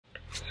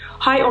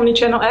Hi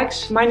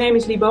OmniChannelX, my name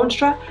is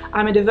Boonstra.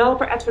 I'm a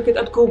developer advocate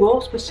at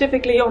Google,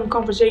 specifically on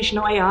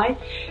conversational AI.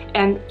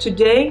 And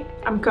today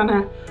I'm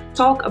gonna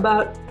talk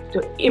about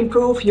to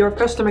improve your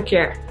customer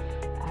care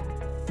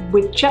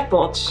with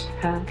chatbots,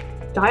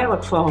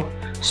 Dialogflow,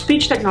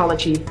 speech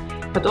technology,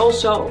 but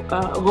also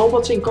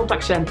robots in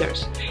contact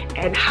centers.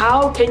 And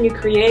how can you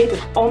create an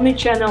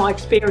omni-channel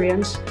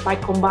experience by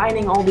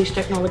combining all these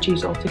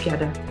technologies all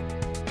together?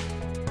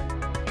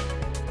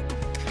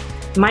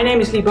 My name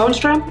is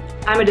Boonstra.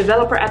 I'm a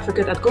developer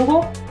advocate at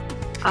Google.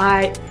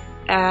 I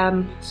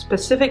am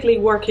specifically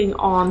working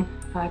on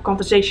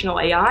conversational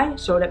AI,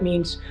 so that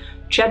means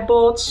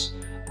chatbots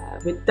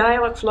with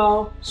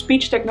Dialogflow,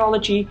 speech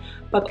technology,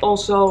 but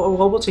also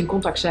robots in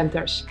contact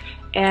centers.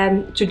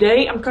 And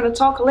today I'm going to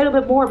talk a little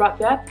bit more about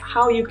that,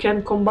 how you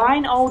can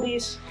combine all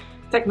these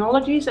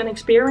technologies and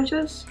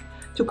experiences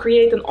to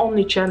create an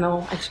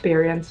omni-channel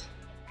experience.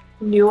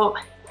 You'll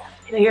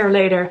hear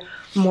later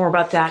more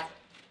about that.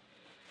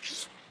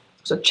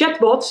 So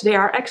chatbots, they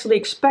are actually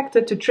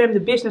expected to trim the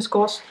business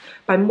cost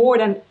by more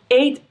than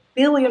 8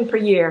 billion per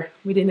year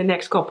within the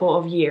next couple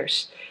of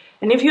years.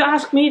 And if you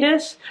ask me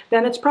this,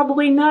 then it's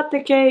probably not the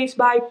case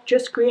by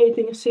just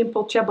creating a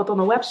simple chatbot on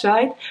a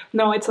website.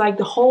 No, it's like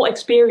the whole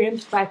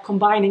experience by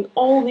combining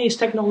all these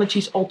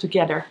technologies all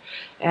together.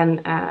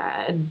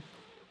 And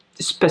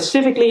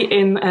specifically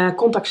in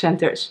contact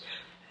centers.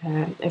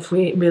 If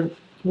we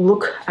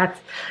look at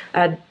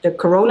the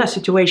corona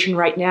situation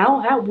right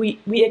now, we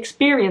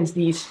experience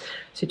these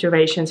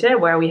situations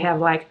where we have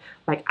like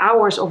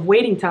hours of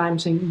waiting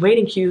times and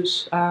waiting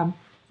queues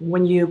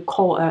when you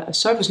call a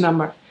service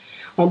number.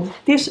 Well,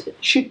 this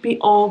should be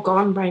all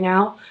gone by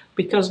now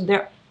because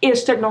there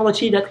is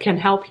technology that can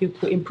help you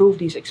to improve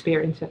these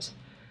experiences.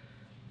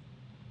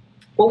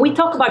 When we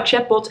talk about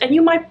chatbots, and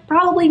you might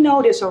probably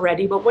know this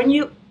already, but when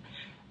you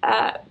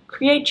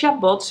create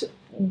chatbots,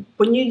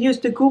 when you use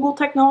the Google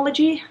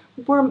technology,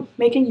 we're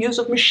making use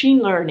of machine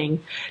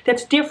learning.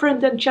 That's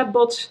different than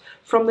chatbots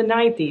from the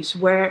 90s,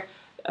 where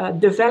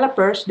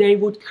developers, they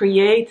would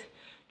create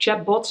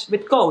chatbots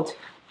with code,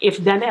 if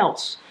then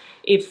else.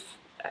 If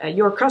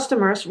your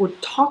customers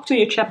would talk to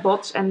your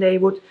chatbots and they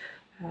would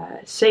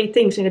say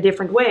things in a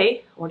different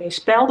way, or they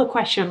spell the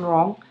question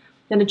wrong,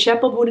 then the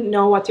chatbot wouldn't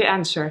know what to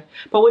answer.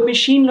 But with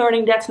machine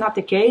learning, that's not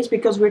the case,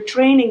 because we're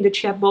training the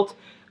chatbot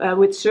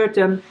with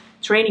certain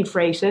training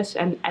phrases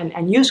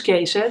and use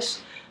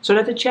cases, so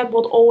that the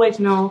chatbot always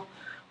knows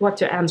what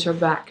to answer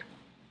back.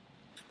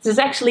 This is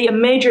actually a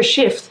major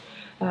shift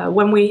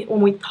when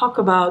we talk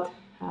about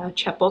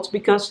chatbots,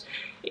 because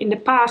in the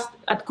past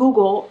at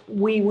Google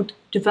we would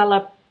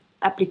develop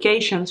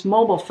applications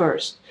mobile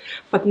first,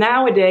 but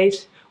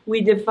nowadays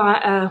we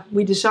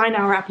design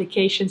our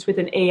applications with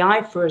an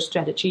AI first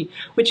strategy,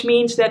 which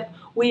means that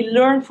we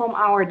learn from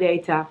our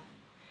data.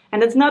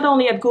 And it's not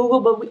only at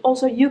Google, but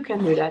also you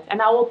can do that. And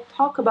I will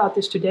talk about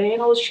this today,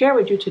 and I will share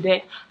with you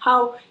today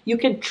how you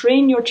can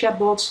train your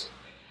chatbots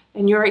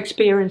and your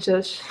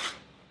experiences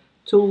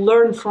to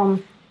learn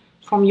from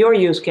your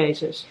use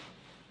cases.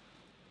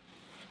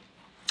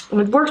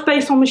 And it works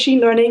based on machine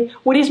learning.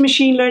 What is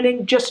machine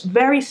learning? Just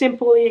very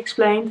simply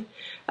explained.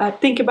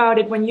 Think about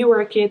it when you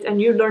were a kid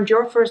and you learned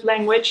your first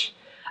language.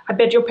 I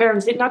bet your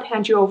parents did not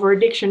hand you over a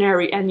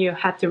dictionary and you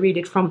had to read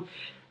it from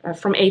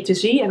A to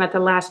Z, and at the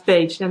last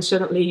page then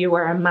suddenly you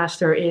were a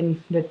master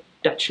in the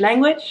Dutch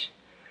language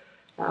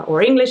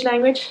or English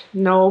language.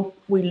 No,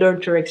 we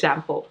learned through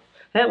example.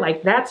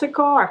 Like, that's a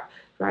car,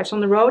 drives on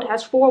the road,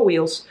 has 4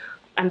 wheels.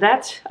 And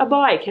that's a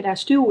bike, it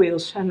has 2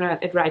 wheels and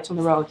it rides on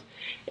the road.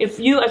 If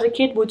you as a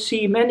kid would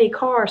see many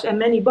cars and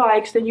many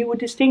bikes, then you would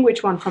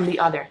distinguish one from the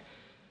other.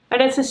 And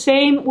that's the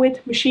same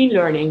with machine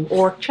learning,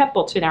 or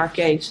chatbots in our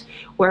case,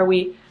 where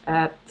we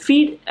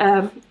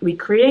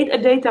create a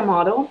data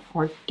model,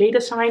 or data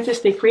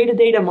scientists, they create a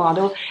data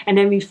model, and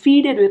then we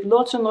feed it with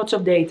lots and lots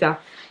of data.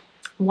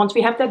 Once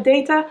we have that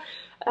data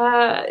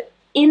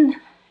in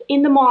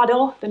the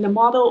model, then the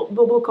model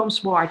will become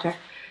smarter.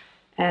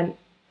 And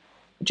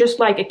just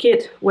like a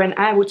kid, when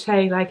I would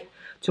say like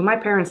to my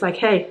parents, like,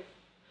 hey,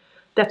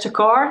 that's a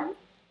car.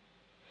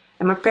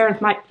 And my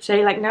parents might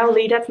say like, no,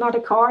 Lee, that's not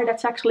a car,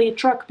 that's actually a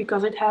truck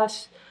because it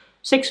has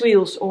 6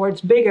 wheels or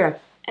it's bigger.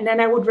 And then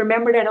I would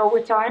remember that over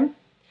time.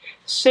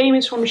 Same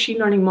is for machine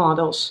learning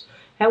models.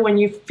 And when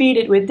you feed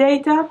it with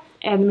data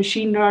and the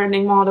machine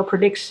learning model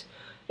predicts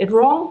it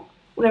wrong,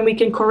 then we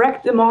can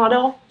correct the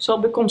model so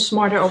it becomes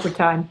smarter over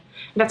time.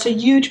 And that's a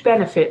huge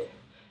benefit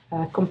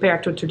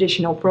compared to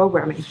traditional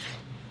programming.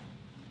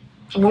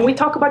 And when we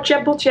talk about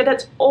chatbots,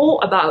 that's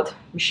all about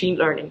machine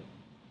learning.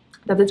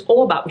 That it's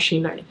all about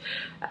machine learning.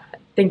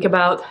 Think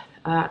about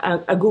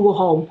a Google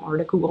Home, or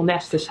the Google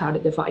Nest is how the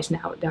device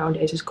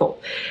nowadays is called.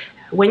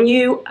 When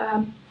you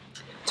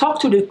talk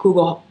to the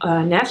Google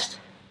Nest,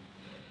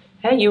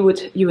 you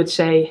would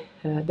say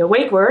the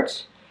wake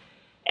words,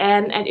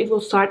 and it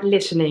will start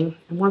listening.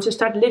 And once it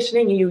starts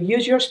listening, you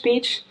use your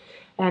speech,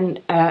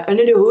 and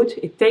under the hood,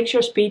 it takes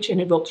your speech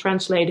and it will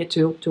translate it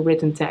to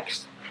written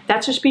text.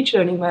 That's a speech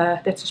learning.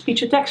 That's a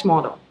speech-to-text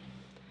model.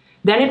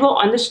 Then it will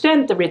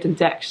understand the written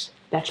text.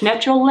 That's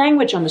natural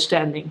language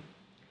understanding.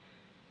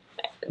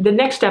 The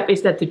next step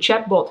is that the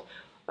chatbot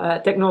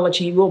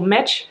technology will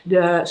match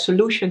the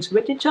solutions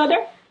with each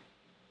other.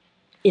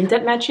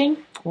 Intent matching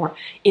or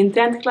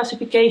intent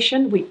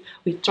classification.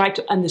 We try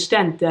to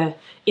understand the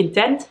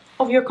intent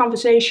of your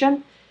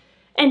conversation,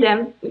 and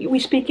then we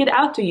speak it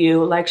out to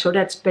you. So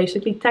that's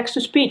basically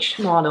text-to-speech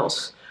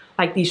models,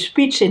 like these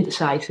speech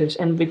synthesizers.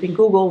 And within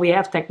Google, we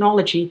have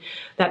technology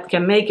that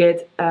can make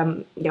it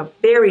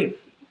very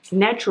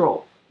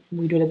natural.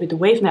 We do that with the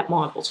WaveNet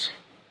models.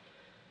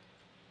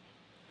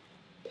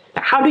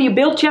 Now, how do you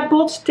build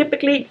chatbots?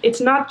 Typically, it's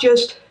not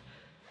just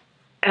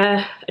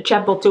a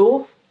chatbot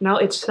tool. No,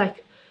 it's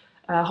like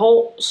a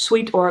whole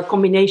suite or a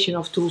combination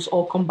of tools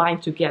all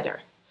combined together.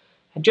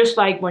 And just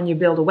like when you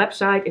build a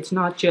website, it's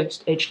not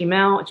just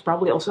HTML, it's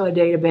probably also a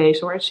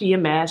database or a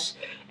CMS,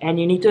 and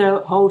you need to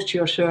host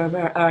your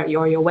server or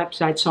your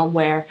website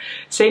somewhere.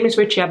 Same as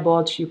with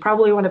chatbots, you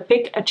probably want to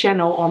pick a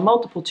channel or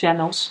multiple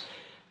channels.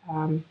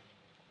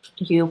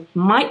 You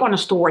might want to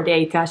store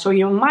data, so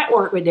you might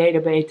work with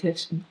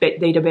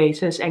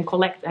databases and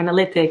collect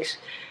analytics.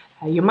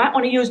 You might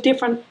want to use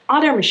different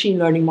other machine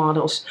learning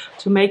models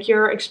to make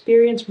your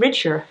experience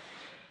richer.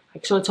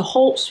 So it's a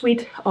whole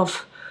suite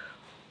of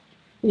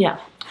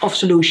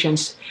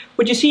solutions.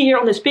 What you see here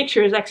on this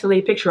picture is actually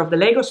a picture of the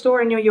Lego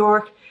store in New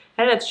York,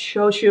 and that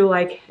shows you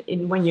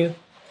when you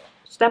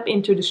step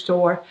into the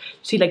store, you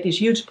see like this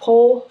huge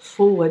pole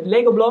full with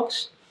Lego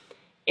blocks,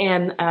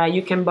 and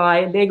you can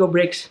buy Lego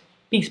bricks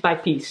piece by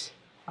piece,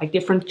 like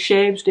different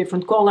shapes,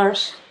 different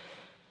colors.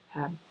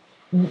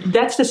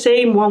 That's the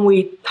same when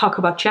we talk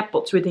about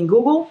chatbots within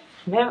Google,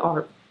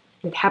 or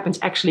it happens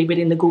actually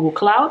within the Google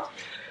Cloud.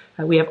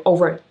 We have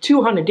over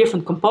 200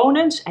 different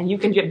components, and you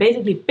can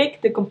basically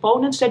pick the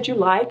components that you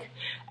like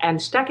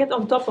and stack it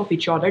on top of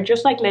each other,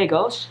 just like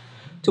Legos,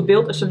 to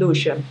build a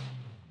solution.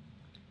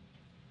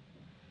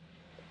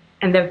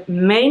 And the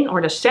main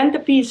or the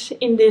centerpiece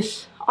in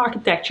this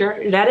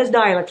architecture, that is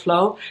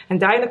Dialogflow. And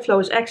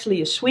Dialogflow is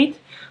actually a suite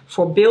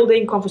for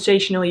building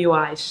conversational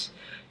UIs.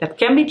 That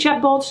can be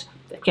chatbots,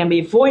 that can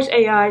be voice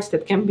AIs,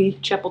 that can be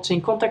chatbots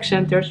in contact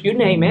centers, you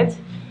name it.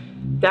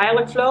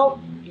 Dialogflow,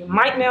 you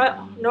might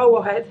know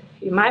of it,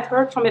 you might have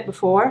heard from it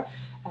before.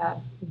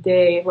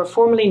 They were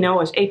formerly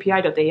known as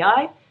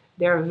API.ai.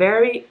 They're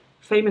very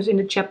famous in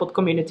the chatbot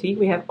community.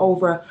 We have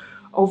over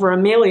a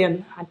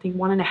million, I think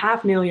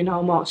 1.5 million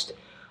almost,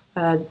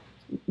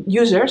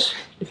 users,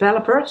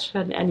 developers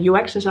and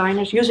UX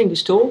designers using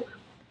this tool.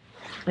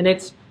 And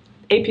it's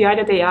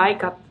API.ai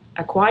got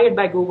acquired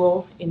by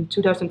Google in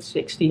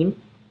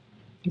 2016,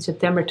 in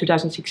September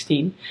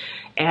 2016.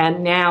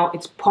 And now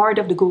it's part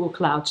of the Google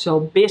Cloud, so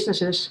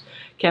businesses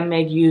can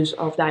make use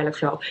of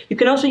Dialogflow. You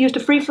can also use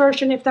the free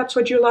version if that's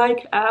what you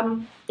like.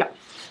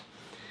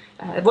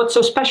 What's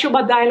so special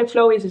about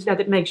Dialogflow is that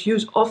it makes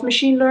use of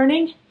machine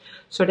learning.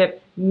 So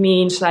that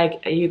means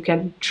you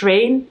can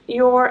train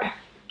your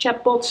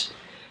chatbots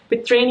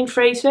with training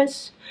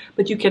phrases,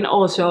 but you can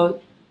also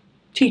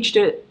teach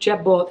the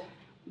chatbot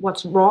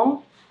what's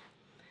wrong.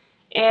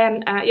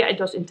 And it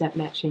does intent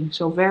matching.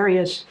 So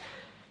various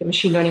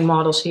machine learning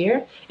models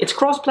here. It's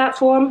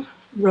cross-platform,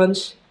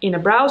 runs in a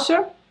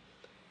browser,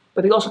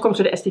 but it also comes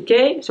with the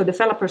SDK, so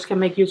developers can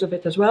make use of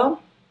it as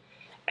well.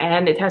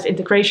 And it has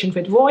integration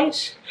with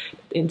voice,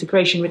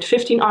 integration with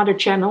 15 other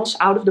channels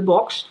out of the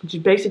box, which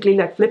is basically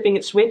like flipping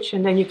a switch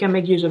and then you can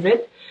make use of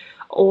it.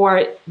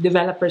 Or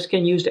developers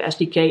can use the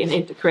SDK and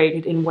integrate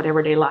it in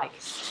whatever they like.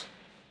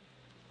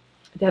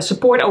 It has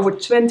support over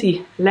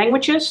 20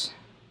 languages,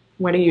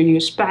 whether you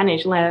use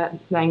Spanish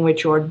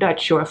language or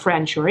Dutch or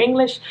French or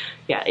English.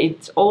 Yeah,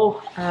 it's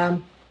all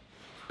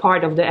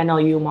part of the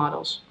NLU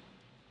models.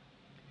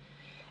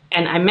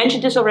 And I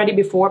mentioned this already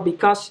before,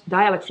 because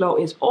Dialogflow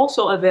is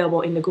also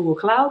available in the Google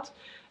Cloud.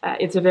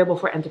 It's available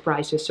for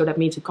enterprises, so that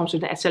means it comes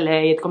with an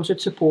SLA, it comes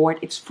with support,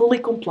 it's fully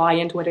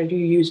compliant, whether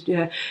you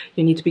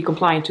need to be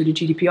compliant to the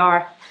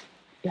GDPR.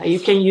 Yeah, you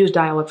can use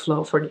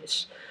Dialogflow for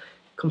this.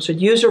 It comes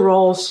with user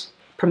roles,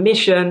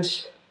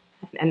 permissions,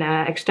 and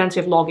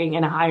extensive logging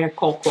and a higher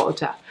call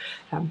quota.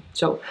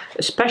 So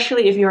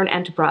especially if you're an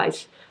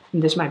enterprise,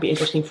 this might be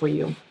interesting for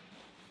you.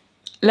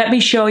 Let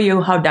me show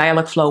you how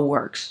Dialogflow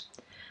works.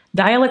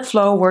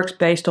 Dialogflow works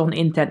based on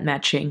intent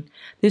matching.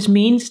 This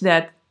means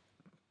that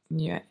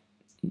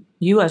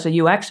you as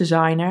a UX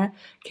designer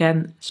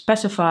can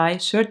specify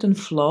certain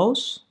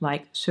flows,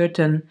 like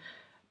certain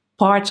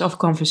parts of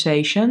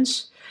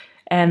conversations,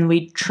 and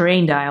we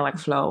train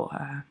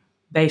Dialogflow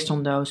based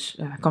on those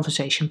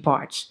conversation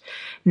parts.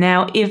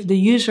 Now, if the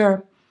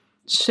user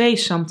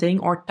says something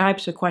or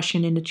types a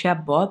question in the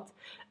chatbot,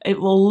 it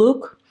will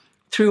look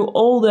through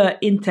all the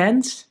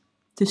intents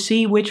to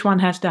see which one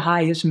has the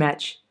highest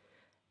match.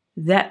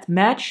 That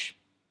match,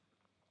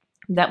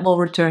 that will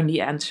return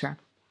the answer.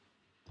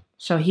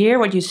 So here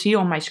what you see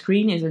on my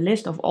screen is a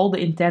list of all the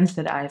intents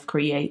that I have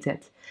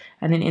created.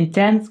 And an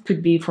intent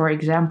could be, for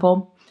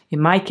example, in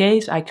my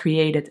case, I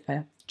created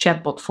a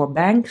chatbot for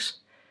banks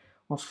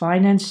or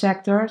finance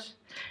sectors.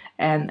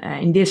 And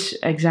in this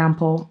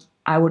example,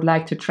 I would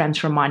like to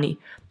transfer money.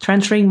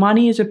 Transferring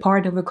money is a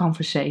part of a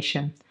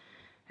conversation.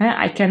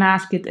 I can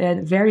ask it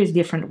in various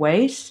different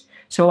ways.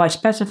 So I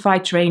specify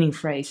training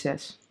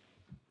phrases.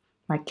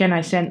 Like, can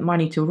I send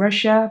money to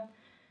Russia?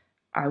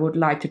 I would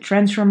like to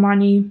transfer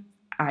money.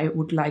 I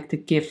would like to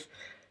give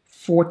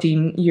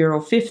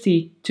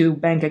 €14.50 to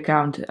bank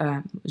account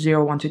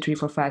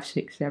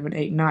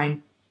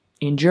 0123456789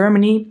 in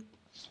Germany.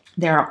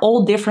 There are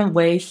all different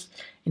ways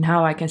in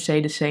how I can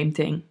say the same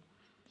thing.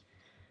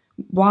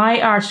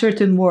 Why are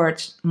certain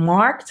words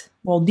marked?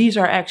 Well, these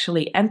are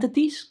actually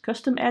entities,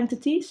 custom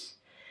entities.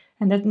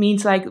 And that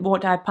means like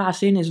what I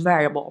pass in is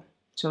variable.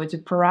 So it's a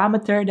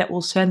parameter that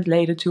will send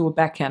later to a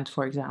backend,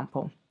 for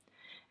example.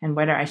 And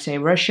whether I say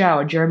Russia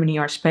or Germany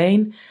or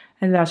Spain,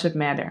 it doesn't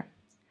matter.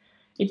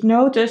 It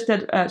noticed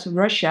that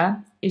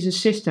Russia is a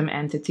system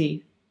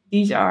entity.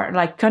 These are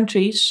like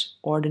countries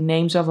or the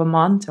names of a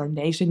month or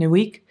days in a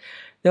week.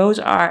 Those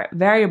are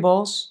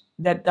variables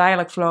that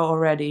Dialogflow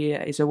already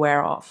is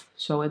aware of.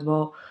 So it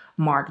will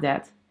mark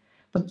that.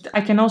 But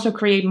I can also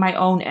create my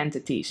own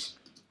entities.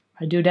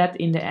 I do that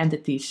in the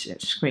entities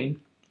screen.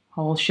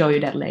 I will show you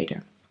that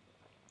later.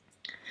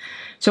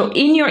 So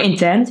in your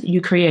intent, you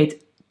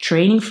create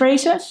training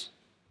phrases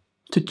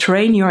to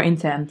train your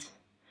intent.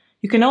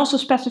 You can also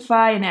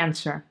specify an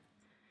answer.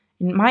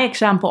 In my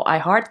example, I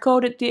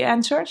hard-coded the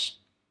answers,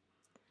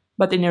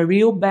 but in a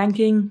real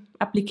banking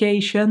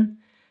application,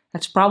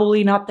 that's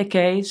probably not the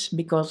case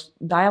because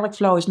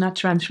Dialogflow is not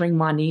transferring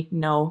money.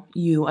 No,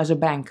 you as a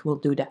bank will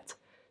do that.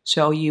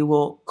 So you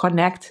will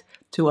connect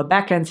to a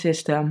backend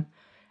system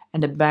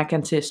and the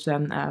backend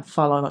system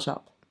follows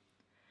up.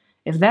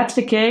 If that's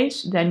the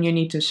case, then you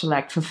need to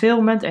select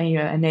fulfillment and you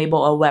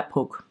enable a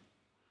webhook.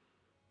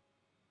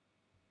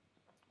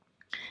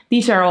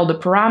 These are all the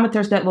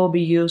parameters that will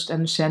be used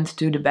and sent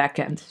to the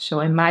backend. So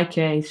in my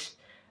case,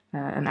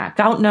 an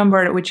account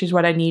number, which is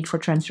what I need for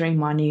transferring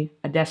money,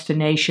 a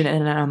destination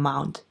and an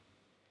amount.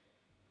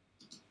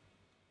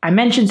 I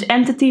mentioned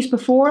entities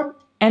before.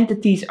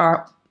 Entities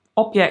are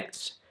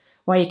objects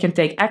where you can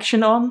take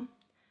action on.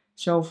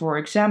 So for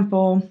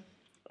example,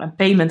 a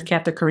payment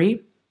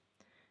category.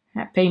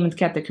 A payment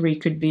category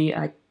could be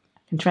I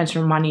can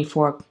transfer money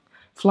for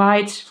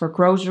flights, for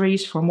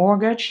groceries, for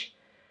mortgage.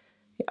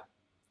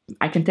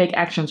 I can take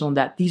actions on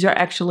that. These are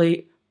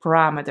actually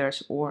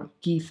parameters or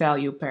key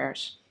value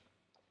pairs.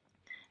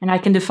 And I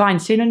can define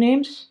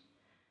synonyms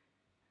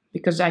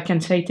because I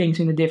can say things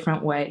in a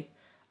different way.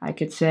 I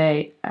could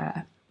say,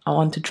 I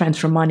want to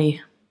transfer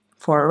money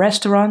for a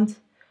restaurant,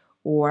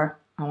 or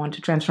I want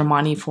to transfer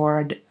money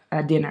for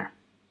a dinner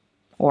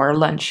or a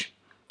lunch.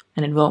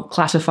 And it will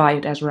classify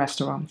it as a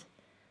restaurant.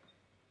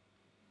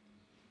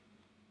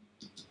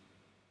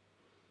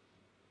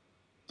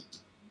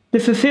 The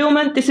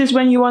fulfillment, this is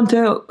when you want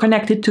to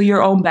connect it to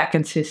your own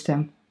backend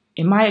system.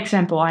 In my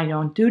example, I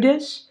don't do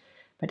this,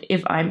 but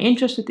if I'm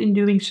interested in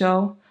doing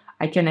so,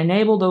 I can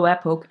enable the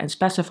webhook and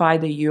specify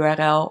the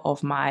URL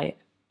of my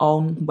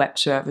own web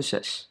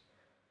services.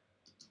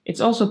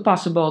 It's also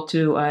possible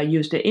to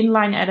use the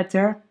inline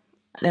editor.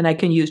 Then I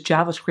can use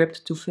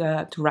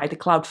JavaScript to write a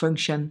cloud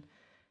function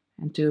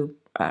and to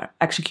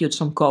execute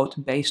some code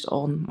based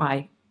on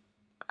my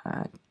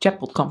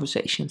chatbot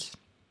conversations.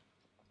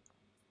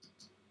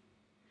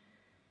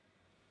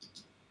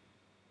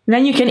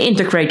 Then you can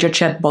integrate your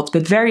chatbot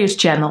with various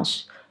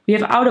channels. We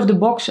have out of the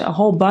box a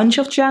whole bunch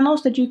of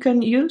channels that you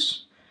can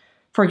use.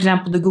 For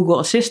example, the Google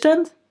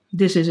Assistant.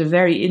 This is a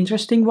very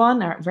interesting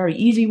one, a very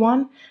easy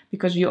one,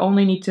 because you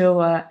only need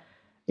to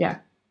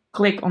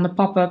click on the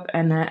pop-up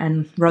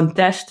and run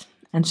test.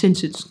 And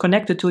since it's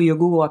connected to your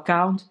Google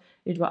account,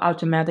 it will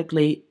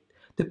automatically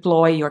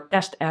deploy your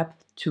test app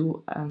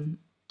to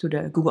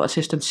the Google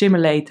Assistant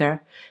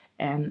simulator,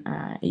 and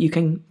you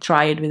can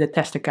try it with a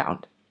test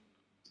account.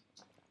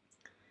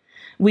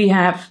 We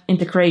have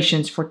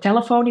integrations for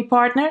telephony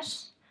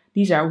partners.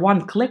 These are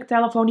one-click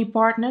telephony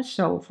partners.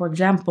 So, for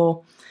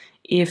example,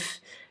 if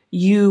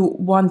you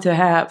want to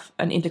have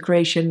an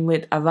integration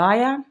with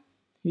Avaya,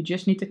 you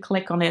just need to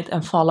click on it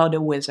and follow the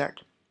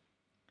wizard.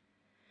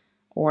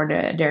 Or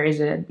there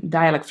is a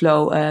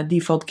Dialogflow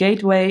default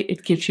gateway.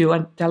 It gives you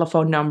a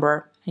telephone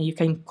number, and you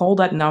can call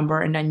that number,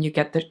 and then you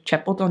get the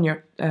chatbot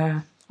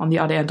on the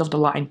other end of the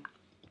line.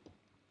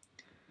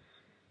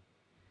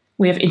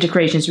 We have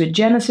integrations with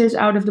Genesis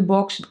out of the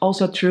box.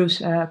 Also through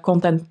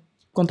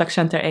Contact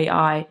Center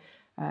AI,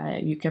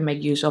 you can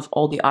make use of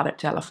all the other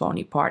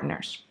telephony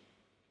partners.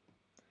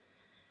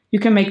 You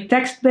can make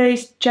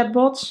text-based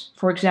chatbots,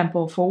 for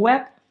example, for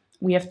web.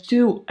 We have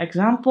two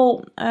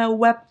example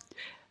web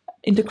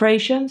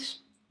integrations.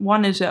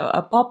 One is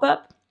a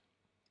pop-up,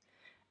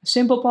 a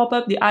simple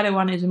pop-up. The other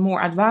one is a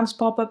more advanced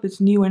pop-up.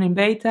 It's new and in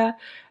beta.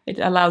 It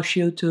allows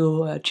you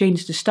to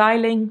change the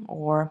styling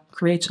or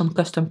create some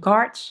custom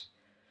cards.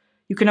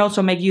 You can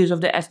also make use of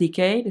the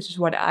SDK. This is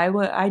what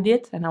I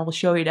did, and I will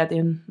show you that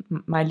in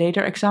my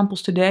later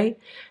examples today,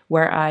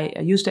 where I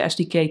use the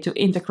SDK to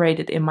integrate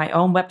it in my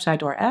own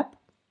website or app.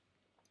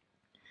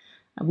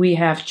 We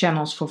have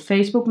channels for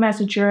Facebook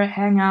Messenger,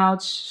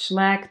 Hangouts,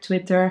 Slack,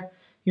 Twitter,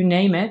 you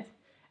name it.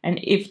 And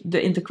if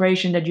the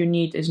integration that you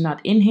need is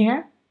not in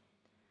here,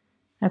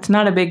 that's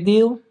not a big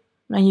deal.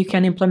 And you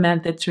can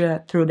implement it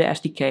through the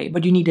SDK.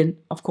 But you need,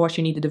 of course,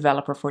 you need a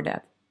developer for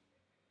that.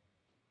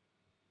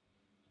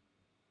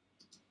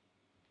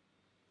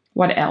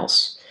 What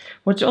else?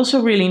 What's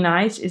also really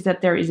nice is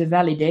that there is a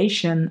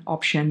validation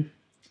option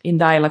in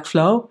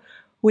Dialogflow,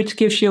 which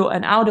gives you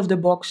an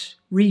out-of-the-box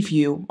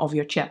review of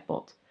your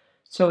chatbot.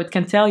 So it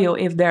can tell you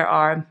if there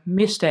are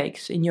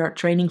mistakes in your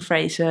training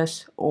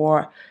phrases,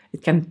 or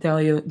it can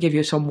give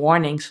you some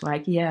warnings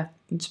like, yeah,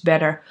 it's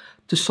better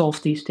to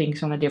solve these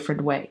things on a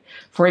different way.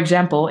 For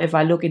example, if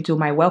I look into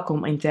my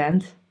welcome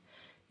intent,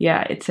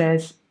 yeah, it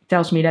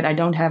tells me that I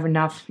don't have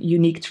enough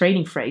unique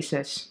training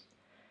phrases.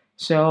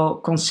 So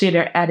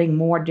consider adding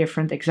more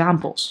different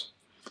examples.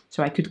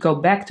 So I could go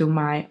back to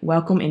my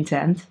welcome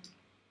intent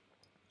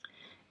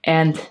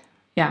and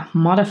yeah,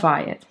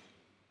 modify it.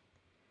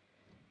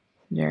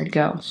 There it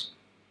goes.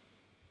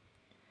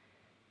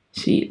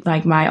 See,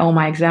 like all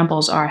my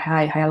examples are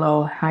hi,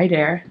 hello, hi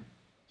there.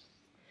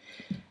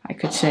 I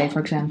could say, for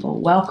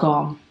example,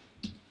 welcome.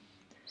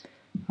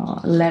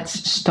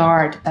 Let's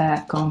start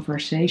a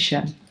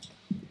conversation.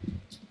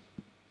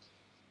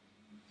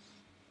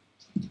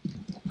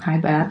 Hi,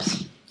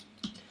 Babs.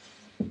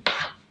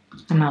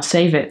 And I'll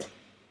save it.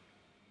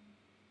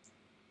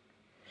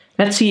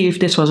 Let's see if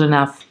this was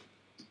enough.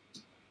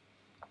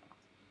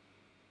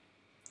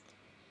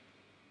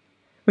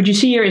 What you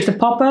see here is the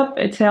pop-up.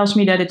 It tells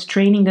me that it's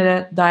training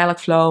the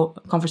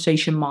Dialogflow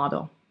conversation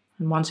model.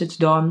 And once it's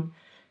done,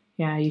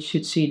 yeah, you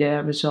should see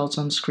the results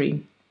on the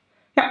screen.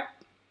 Yeah,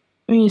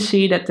 and you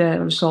see that the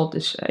result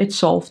is, it's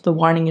solved, the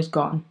warning is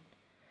gone.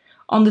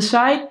 On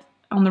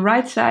the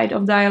right side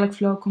of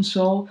Dialogflow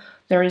console,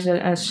 there is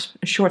a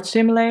short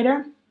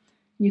simulator.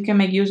 You can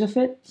make use of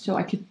it. So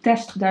I could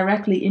test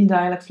directly in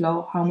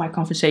Dialogflow how my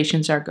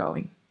conversations are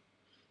going.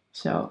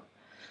 So,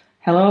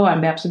 hello,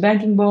 I'm Babs the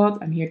banking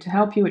bot. I'm here to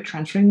help you with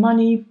transferring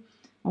money.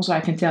 Also,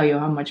 I can tell you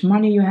how much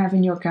money you have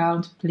in your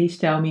account. Please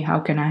tell me, how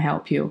can I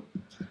help you?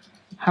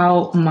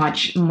 How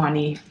much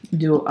money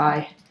do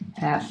I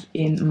have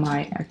in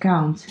my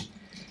account?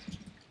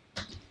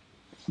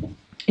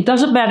 It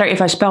doesn't matter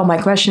if I spell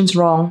my questions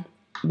wrong,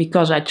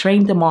 because I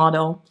trained the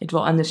model, it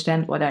will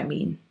understand what I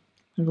mean.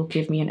 It will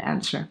give me an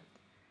answer.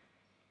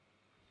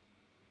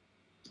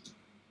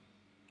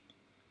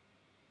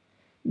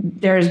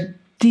 There's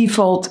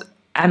default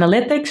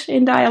analytics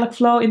in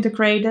Dialogflow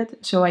integrated,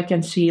 so I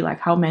can see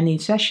like how many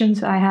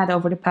sessions I had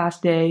over the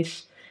past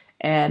days,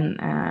 and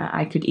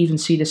I could even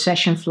see the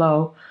session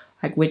flow,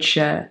 like which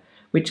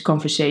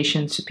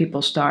conversations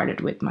people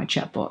started with my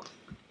chatbot.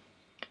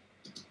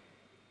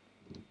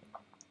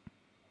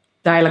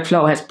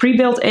 Dialogflow has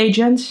pre-built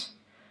agents.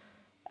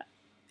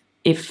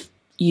 If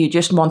you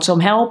just want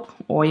some help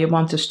or you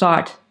want to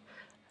start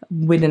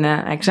with an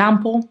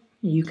example,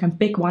 you can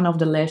pick one of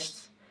the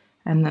lists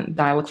and then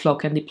Dialogflow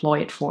can deploy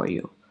it for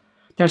you.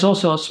 There's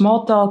also a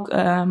small talk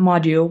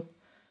module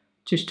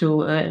just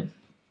to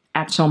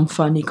add some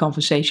funny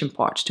conversation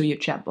parts to your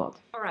chatbot.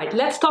 All right,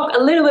 let's talk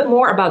a little bit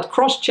more about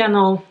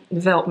cross-channel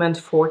development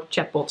for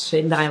chatbots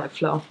in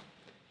Dialogflow.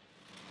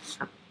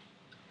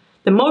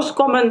 The most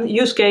common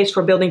use case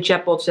for building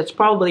chatbots, that's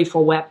probably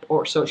for web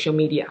or social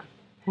media.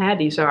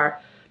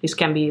 These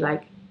can be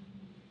like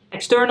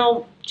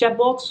external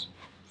chatbots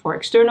for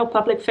external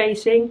public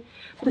facing,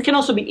 but it can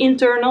also be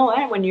internal,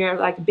 when you're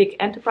like a big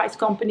enterprise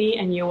company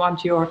and you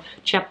want your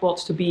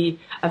chatbots to be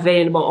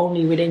available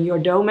only within your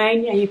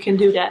domain, you can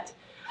do that.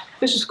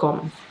 This is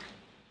common.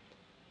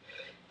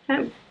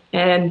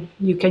 And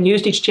you can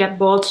use these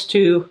chatbots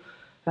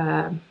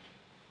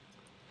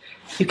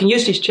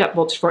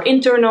for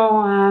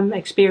internal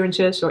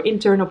experiences or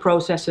internal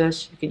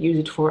processes. You can use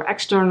it for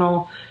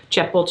external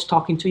chatbots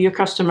talking to your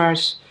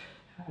customers.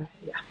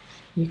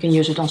 You can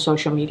use it on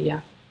social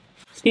media.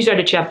 These are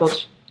the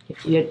chatbots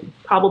you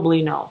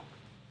probably know.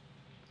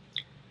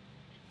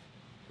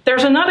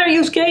 There's another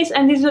use case,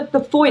 and these are the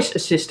voice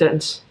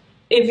assistants.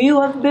 If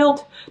you have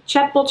built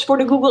chatbots for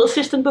the Google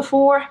Assistant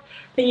before,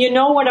 then you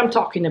know what I'm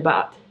talking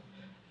about.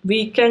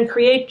 We can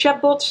create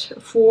chatbots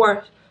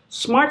for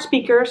smart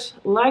speakers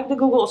like the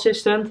Google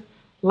Assistant,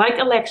 like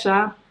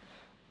Alexa,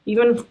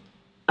 even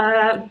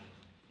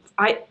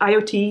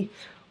IoT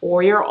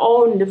or your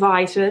own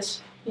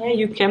devices.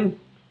 You can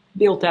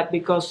build that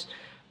because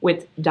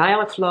with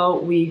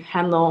Dialogflow we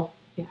handle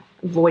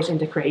voice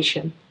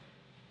integration.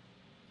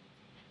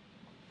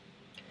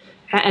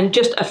 And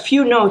just a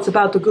few notes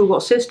about the Google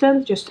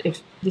Assistant, just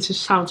if this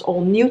sounds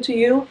all new to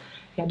you.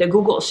 The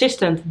Google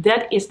Assistant,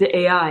 that is the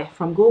AI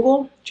from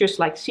Google, just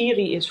like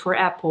Siri is for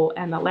Apple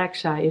and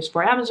Alexa is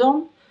for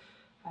Amazon.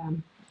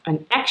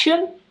 An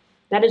action,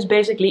 that is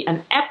basically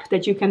an app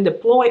that you can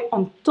deploy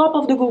on top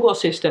of the Google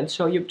Assistant.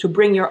 So to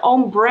bring your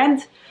own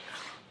brand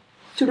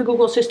to the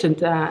Google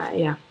Assistant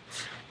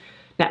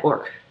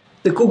network.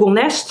 The Google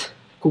Nest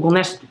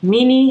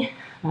Mini,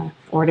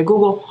 or the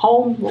Google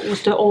Home, what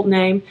was the old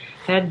name?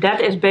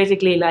 That is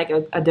basically like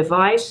a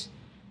device,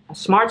 a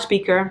smart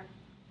speaker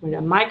with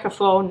a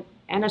microphone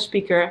and a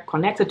speaker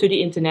connected to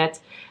the internet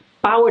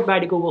powered by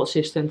the Google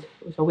Assistant,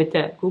 so with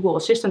the Google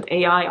Assistant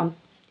AI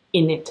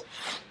in it.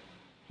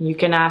 You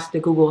can ask the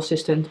Google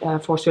Assistant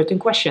for certain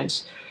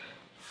questions.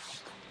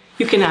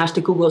 You can ask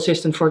the Google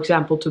Assistant, for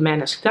example, to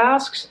manage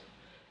tasks.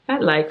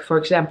 Like, for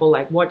example,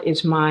 like what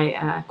is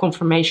my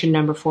confirmation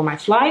number for my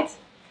flight?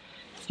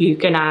 You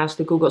can ask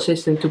the Google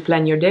Assistant to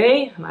plan your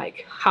day,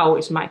 like how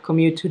is my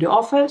commute to the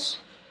office?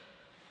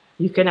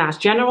 You can ask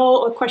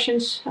general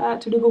questions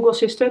to the Google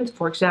Assistant.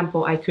 For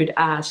example, I could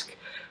ask,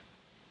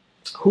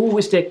 who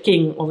is the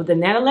king of the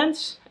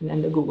Netherlands? And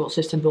then the Google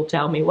Assistant will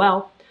tell me,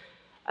 well,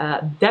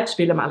 that's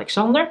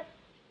Willem-Alexander.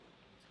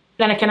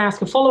 Then I can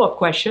ask a follow-up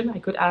question. I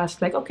could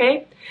ask like,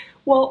 okay,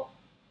 well,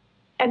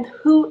 and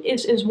who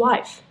is his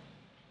wife?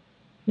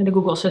 And the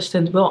Google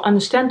Assistant will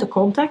understand the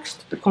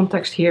context. The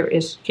context here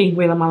is King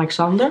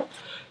Willem-Alexander.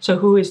 So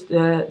who is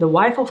the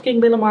wife of King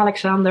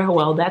Willem-Alexander?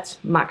 Well, that's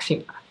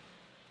Maxima.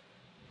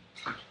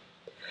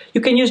 You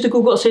can use the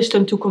Google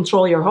Assistant to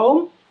control your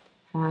home.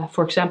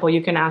 For example,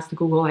 you can ask the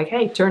Google like,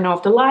 hey, turn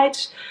off the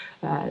lights,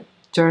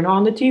 turn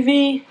on the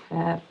TV,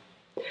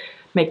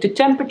 make the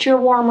temperature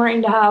warmer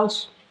in the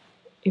house.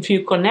 If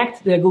you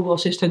connect the Google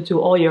Assistant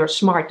to all your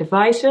smart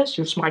devices,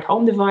 your smart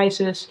home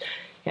devices,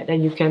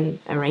 then you can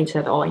arrange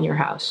that all in your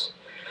house.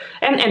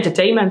 And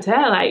entertainment,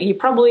 like you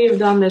probably have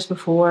done this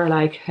before,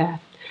 like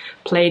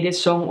play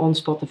this song on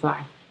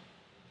Spotify.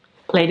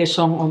 Play this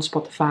song on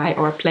Spotify,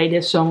 or play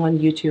this song on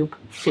YouTube.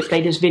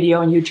 Play this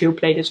video on YouTube,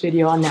 play this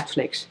video on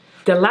Netflix.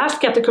 The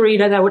last category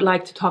that I would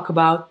like to talk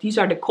about, these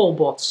are the call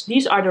bots.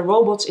 These are the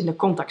robots in the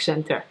contact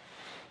center.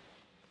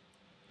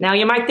 Now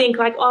you might think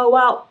like, oh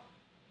well,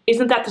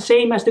 isn't that the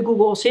same as the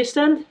Google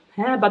Assistant?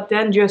 But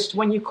then just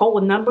when you call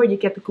a number, you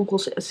get the Google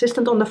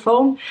Assistant on the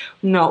phone.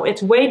 No,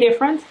 it's way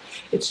different.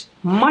 It's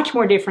much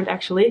more different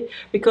actually,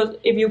 because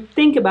if you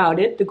think about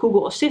it, the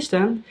Google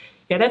Assistant,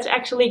 that's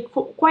actually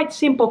quite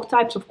simple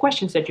types of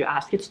questions that you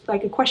ask. It's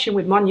like a question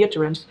with one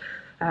utterance.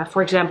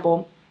 For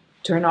example,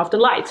 turn off the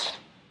lights.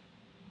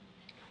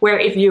 Where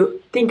if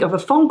you think of a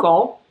phone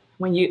call,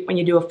 when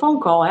you do a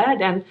phone call,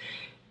 then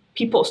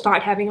people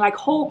start having like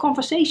whole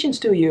conversations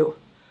to you.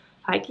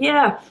 Like,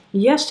 yeah,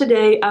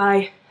 yesterday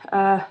I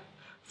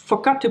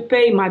forgot to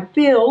pay my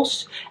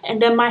bills,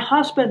 and then my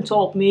husband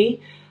told me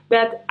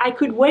that I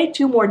could wait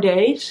 2 more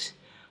days,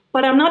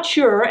 but I'm not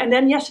sure. And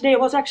then yesterday I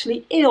was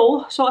actually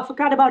ill, so I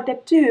forgot about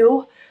that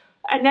too.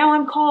 And now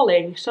I'm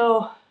calling,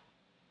 so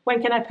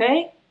when can I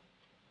pay?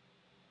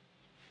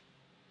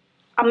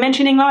 I'm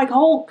mentioning like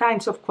all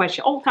kinds of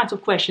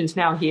questions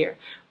now here,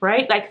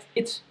 right? Like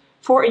it's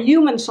for a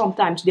human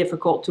sometimes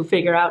difficult to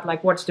figure out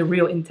like what's the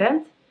real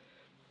intent.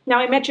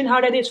 Now imagine how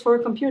that is for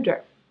a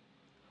computer.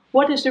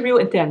 What is the real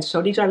intent?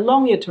 So these are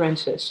long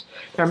utterances.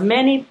 There are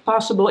many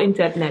possible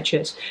intent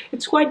matches.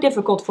 It's quite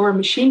difficult for a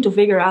machine to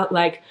figure out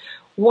like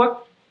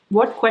what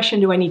question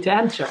do I need to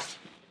answer.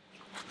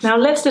 Now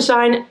let's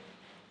design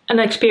an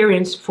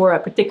experience for a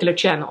particular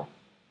channel.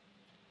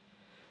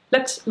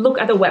 Let's look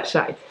at a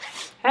website.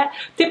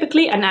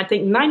 Typically, and I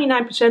think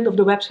 99% of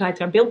the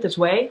websites are built this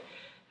way.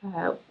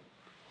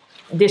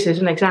 This is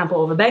an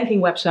example of a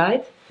banking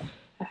website.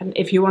 And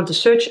if you want to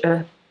search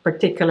a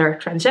particular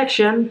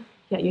transaction,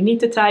 you need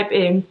to type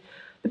in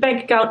the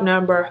bank account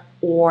number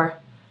or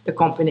the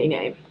company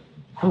name.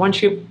 And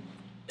once you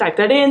type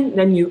that in,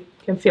 then you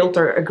can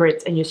filter a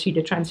grid and you see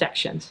the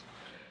transactions.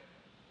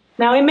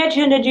 Now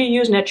imagine that you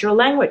use natural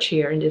language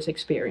here in this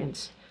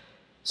experience.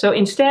 So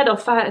instead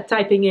of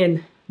typing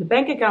in the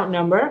bank account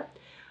number,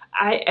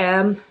 I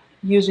am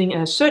using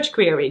a search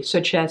query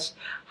such as,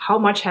 how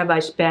much have I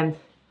spent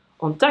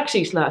on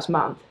taxis last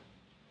month?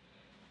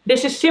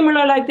 This is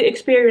similar like the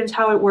experience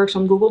how it works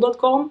on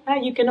google.com.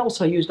 You can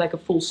also use like a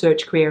full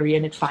search query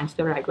and it finds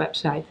the right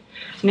website.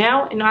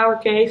 Now in our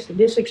case,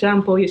 this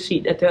example, you see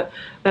that the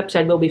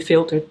website will be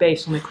filtered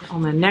based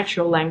on a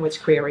natural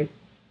language query.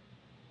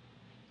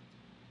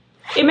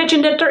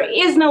 Imagine that there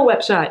is no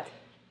website.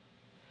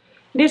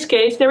 In this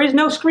case, there is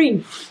no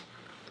screen.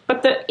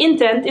 But the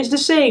intent is the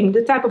same.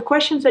 The type of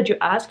questions that you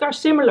ask are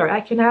similar.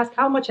 I can ask,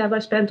 how much have I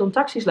spent on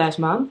taxis last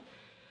month?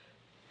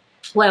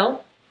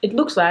 Well, it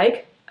looks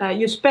like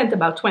you spent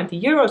about 20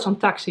 euros on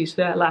taxis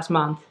last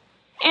month.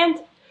 And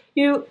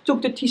you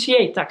took the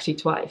TCA taxi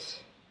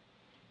twice.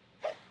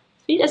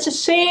 See, that's the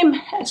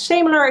same,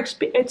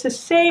 it's the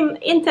same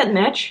intent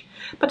match,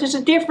 but it's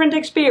a different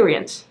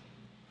experience.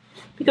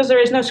 Because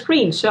there is no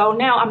screen. So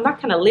now I'm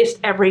not going to list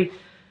every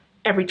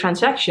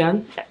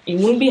transaction. You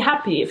wouldn't be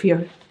happy if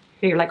you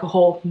hear like a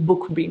whole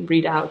book being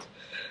read out.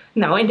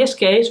 No, in this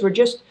case,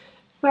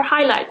 we're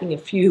highlighting a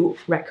few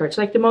records,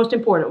 like the most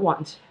important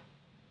ones.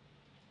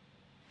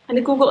 And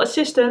the Google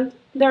Assistant,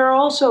 there are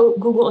also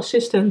Google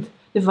Assistant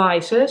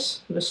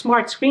devices, the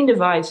smart screen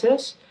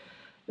devices,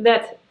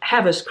 that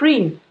have a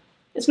screen.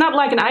 It's not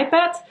like an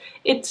iPad.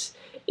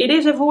 It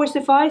is a voice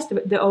device.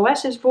 The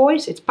OS is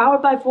voice. It's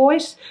powered by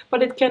voice,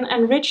 but it can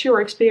enrich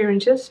your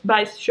experiences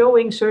by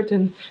showing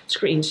certain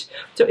screens.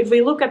 So if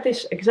we look at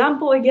this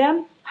example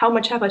again, how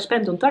much have I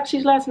spent on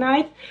taxis last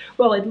night?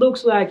 Well, it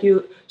looks like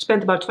you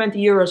spent about 20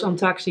 euros on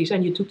taxis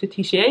and you took the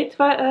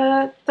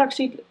TCA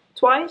taxi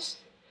twice.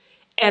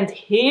 And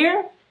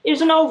here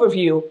is an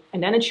overview.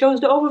 And then it shows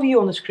the overview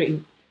on the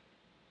screen.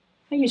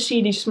 And you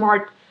see these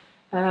smart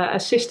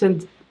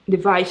assistant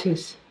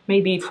devices,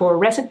 maybe for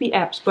recipe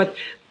apps, but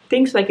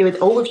things like with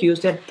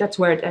overviews, that's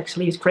where it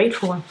actually is great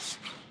for.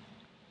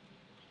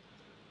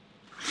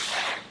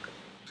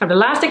 Now the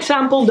last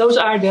example, those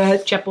are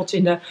the chatbots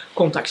in the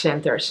contact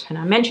centers. And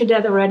I mentioned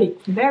that already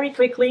very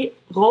quickly.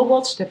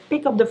 Robots that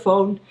pick up the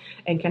phone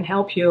and can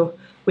help you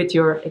with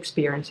your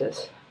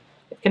experiences.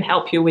 It can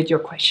help you with your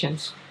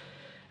questions.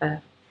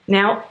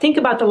 Now think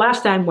about the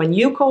last time when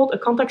you called a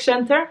contact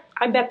center.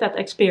 I bet that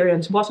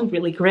experience wasn't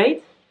really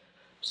great.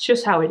 It's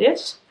just how it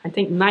is. I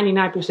think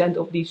 99%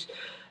 of these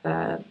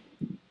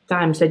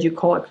times that you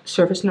call a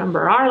service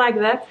number are like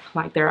that.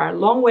 Like there are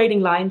long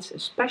waiting lines,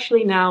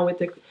 especially now with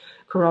the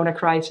Corona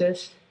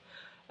crisis.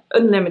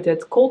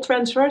 Unlimited call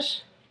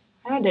transfers.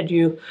 That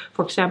you,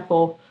 for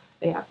example,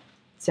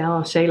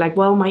 say like,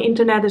 well, my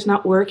internet is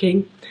not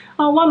working.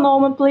 Oh, one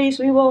moment please,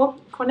 we will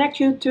connect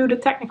you to the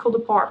technical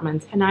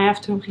department. And I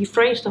have to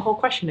rephrase the whole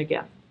question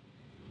again.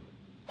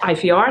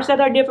 IVRs that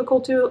are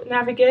difficult to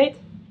navigate.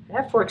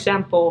 For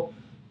example,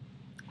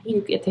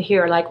 you get to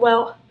hear like,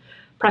 well,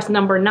 press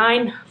number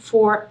 9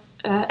 for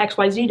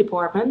XYZ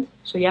department.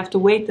 So you have to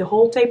wait the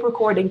whole tape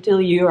recording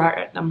till you are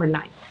at number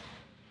 9.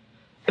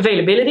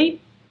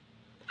 Availability.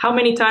 How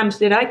many times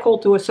did I call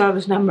to a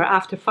service number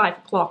after 5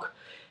 o'clock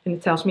and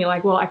it tells me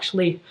like, well,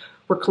 actually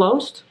we're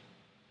closed.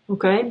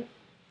 Okay.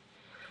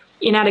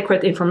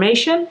 Inadequate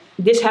information.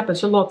 This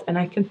happens a lot, and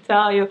I can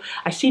tell you,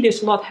 I see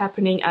this a lot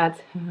happening at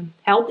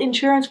health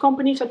insurance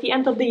companies at the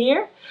end of the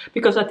year,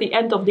 because at the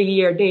end of the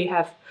year they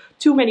have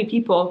too many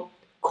people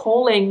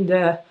calling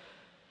the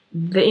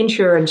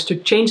insurance to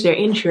change their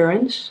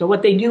insurance. So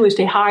what they do is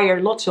they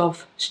hire lots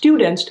of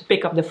students to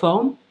pick up the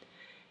phone.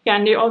 Yeah,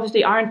 and they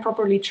obviously aren't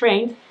properly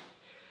trained,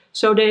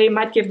 so they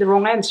might give the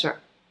wrong answer.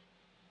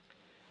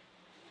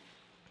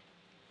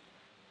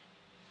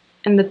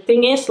 And the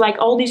thing is, like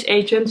all these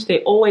agents, they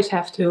always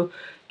have to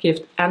give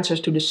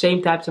answers to the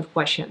same types of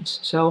questions.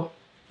 So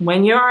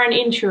when you're an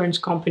insurance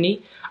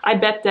company, I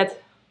bet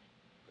that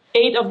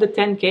 8 of the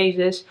 10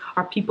 cases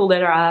are people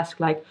that are asked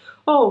like,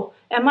 oh,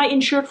 am I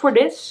insured for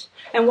this?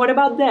 And what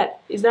about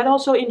that? Is that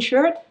also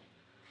insured?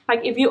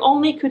 Like if you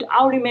only could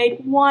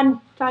automate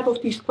one type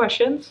of these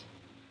questions,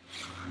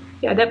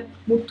 yeah, that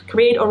would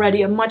create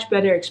already a much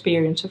better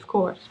experience, of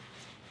course.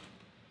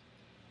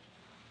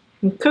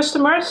 And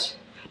customers,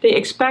 they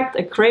expect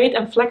a great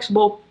and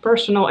flexible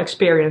personal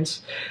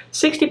experience.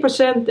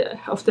 60%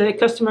 of the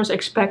customers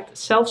expect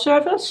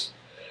self-service,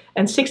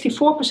 and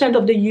 64%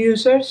 of the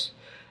users,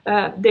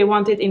 they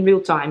want it in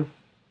real time.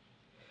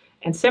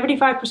 And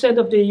 75%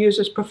 of the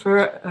users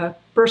prefer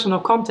personal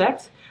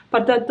contact,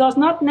 but that does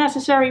not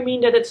necessarily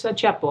mean that it's a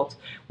chatbot.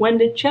 When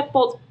the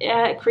chatbot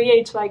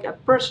creates like a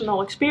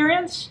personal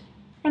experience,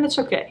 and it's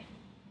okay.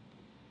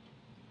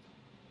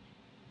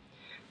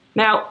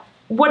 Now,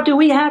 what do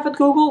we have at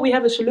Google? We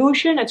have a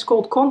solution. It's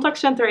called Contact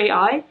Center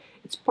AI.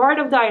 It's part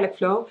of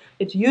Dialogflow.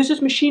 It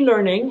uses machine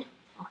learning,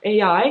 or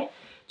AI,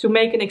 to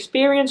make an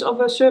experience of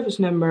a service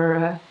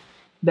number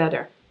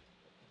better.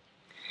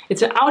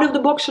 It's an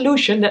out-of-the-box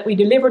solution that we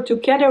deliver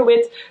together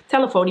with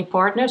telephony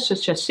partners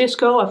such as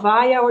Cisco,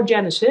 Avaya, or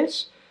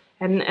Genesys,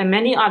 and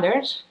many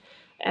others.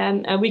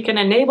 And we can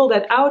enable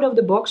that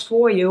out-of-the-box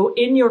for you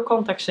in your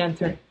contact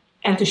center.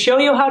 And to show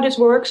you how this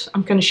works,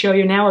 I'm going to show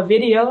you now a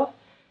video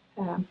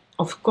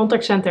of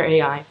Contact Center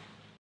AI.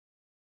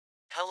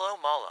 Hello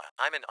Mala,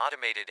 I'm an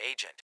automated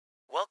agent.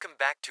 Welcome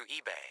back to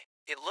eBay.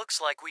 It looks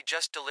like we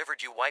just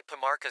delivered you white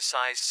Pamarca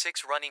size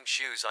 6 running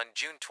shoes on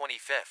June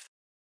 25th.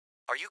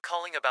 Are you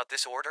calling about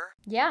this order?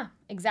 Yeah,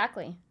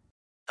 exactly.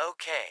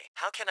 Okay,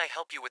 how can I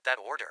help you with that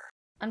order?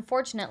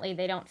 Unfortunately,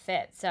 they don't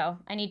fit, so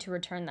I need to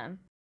return them.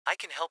 I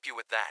can help you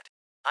with that.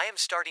 I am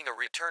starting a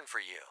return for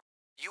you.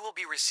 You will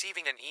be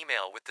receiving an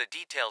email with the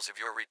details of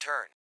your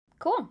return.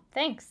 Cool,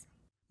 thanks.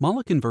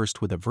 Mala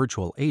conversed with a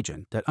virtual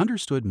agent that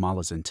understood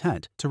Mala's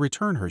intent to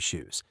return her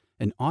shoes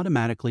and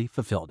automatically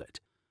fulfilled it.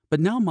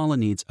 But now Mala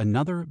needs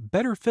another,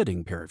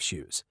 better-fitting pair of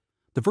shoes.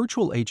 The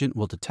virtual agent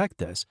will detect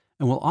this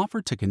and will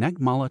offer to connect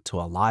Mala to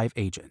a live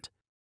agent.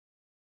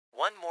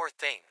 One more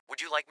thing. Would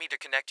you like me to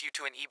connect you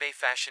to an eBay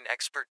fashion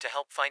expert to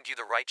help find you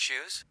the right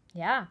shoes?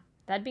 Yeah,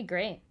 that'd be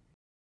great.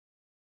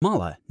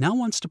 Mala now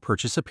wants to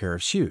purchase a pair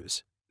of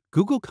shoes.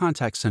 Google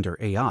Contact Center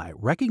AI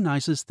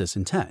recognizes this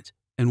intent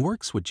and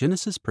works with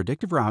Genesys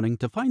predictive routing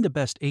to find the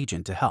best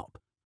agent to help.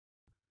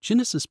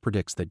 Genesys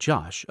predicts that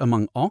Josh,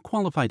 among all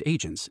qualified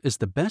agents, is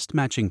the best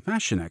matching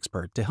fashion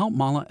expert to help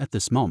Mala at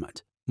this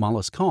moment.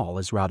 Mala's call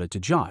is routed to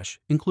Josh,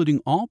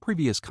 including all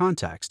previous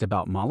context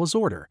about Mala's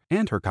order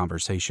and her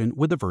conversation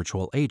with the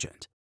virtual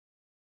agent.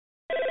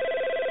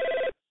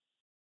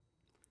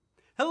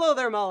 Hello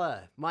there,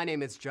 Mala. My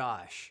name is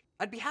Josh.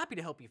 I'd be happy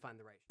to help you find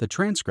the right. The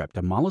transcript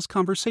of Mala's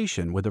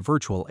conversation with the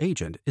virtual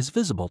agent is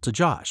visible to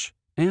Josh,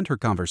 and her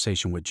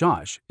conversation with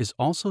Josh is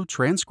also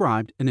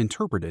transcribed and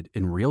interpreted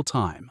in real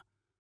time.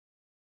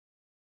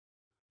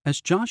 As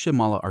Josh and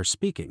Mala are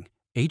speaking,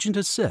 Agent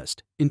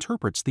Assist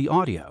interprets the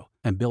audio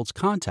and builds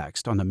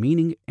context on the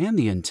meaning and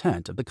the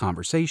intent of the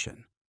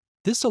conversation.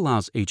 This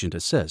allows Agent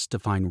Assist to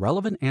find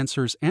relevant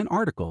answers and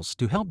articles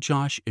to help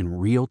Josh in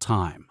real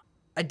time.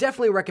 I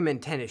definitely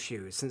recommend tennis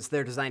shoes since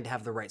they're designed to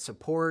have the right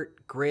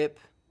support, grip,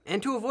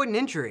 and to avoid an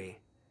injury.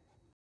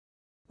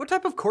 What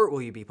type of court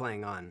will you be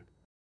playing on?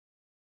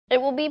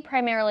 It will be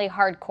primarily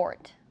hard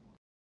court.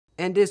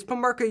 And is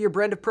Pamarka your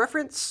brand of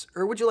preference,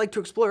 or would you like to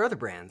explore other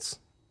brands?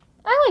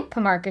 I like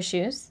Pamarka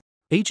shoes.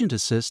 Agent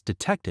Assist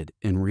detected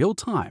in real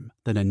time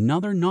that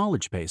another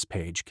knowledge base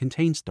page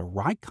contains the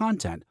right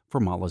content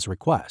for Mala's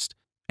request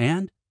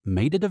and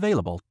made it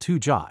available to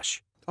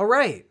Josh. All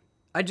right.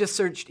 I just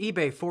searched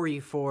eBay for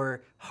you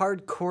for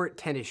hard court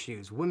tennis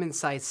shoes, women's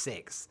size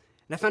 6,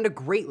 and I found a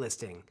great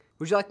listing.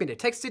 Would you like me to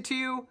text it to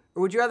you,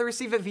 or would you rather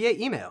receive it via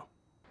email?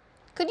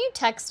 Could you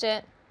text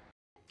it?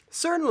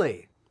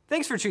 Certainly.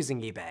 Thanks for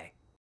choosing eBay.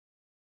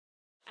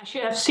 As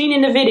you have seen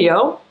in the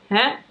video,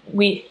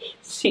 we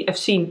have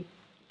seen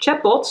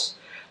chatbots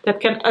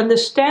that can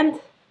understand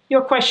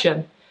your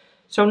question.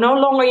 So no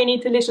longer you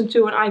need to listen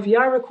to an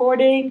IVR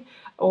recording,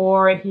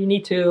 or you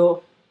need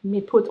to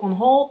be put on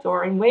hold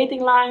or in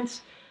waiting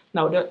lines.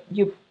 No,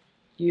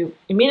 you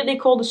immediately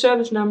call the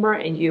service number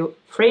and you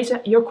phrase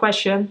your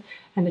question,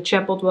 and the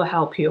chatbot will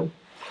help you.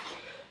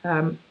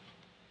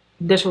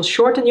 This will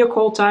shorten your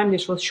call time,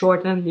 this will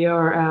shorten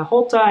your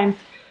hold time,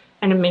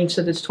 and it means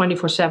that it's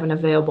 24/7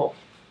 available.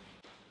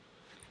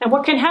 And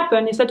what can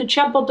happen is that the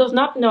chatbot does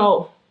not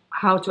know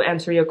how to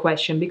answer your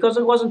question because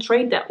it wasn't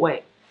trained that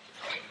way.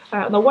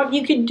 Now what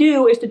you could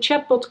do is the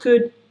chatbot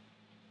could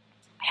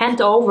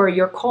hand over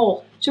your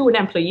call to an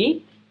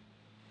employee,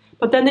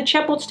 but then the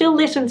chatbot still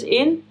listens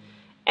in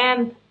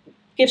and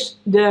gives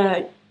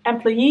the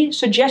employee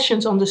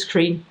suggestions on the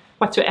screen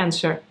what to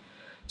answer.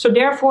 So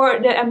therefore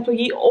the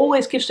employee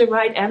always gives the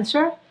right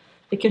answer.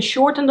 It can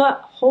shorten the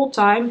hold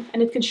time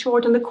and it can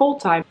shorten the call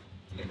time.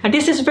 And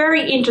this is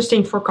very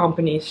interesting for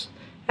companies.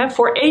 And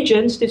for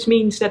agents, this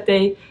means that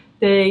the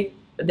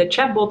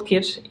chatbot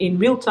gives in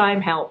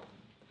real-time help.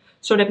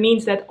 So that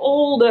means that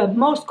all the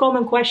most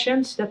common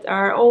questions that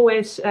are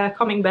always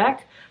coming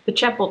back, the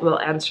chatbot will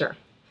answer.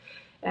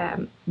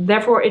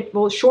 Therefore, it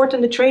will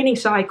shorten the training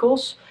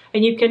cycles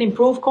and you can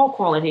improve call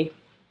quality.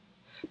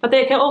 But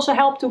they can also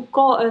help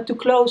to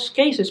close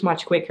cases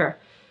much quicker.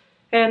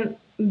 And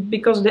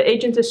because the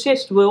Agent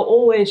Assist will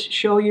always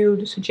show you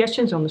the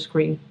suggestions on the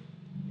screen.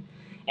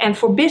 And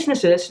for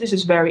businesses, this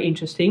is very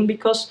interesting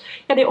because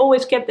they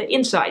always get the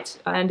insights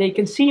and they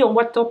can see on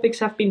what topics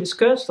have been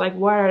discussed, like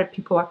where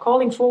people are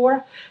calling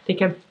for. They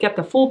can get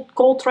the full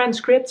call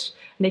transcripts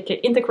and they can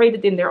integrate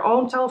it in their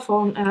own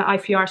telephone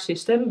IVR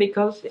system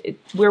because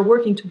we're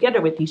working together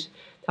with these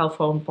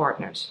telephone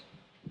partners.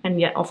 And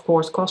yet, of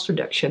course, cost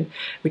reduction,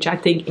 which I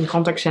think in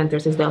contact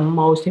centers is the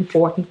most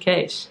important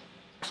case.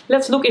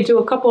 Let's look into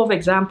a couple of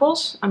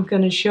examples. I'm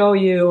going to show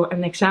you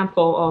an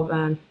example of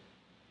a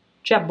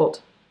chatbot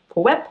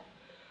for web.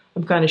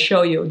 I'm going to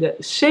show you the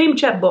same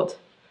chatbot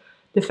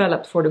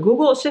developed for the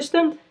Google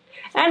Assistant,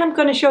 and I'm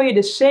going to show you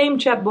the same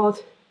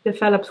chatbot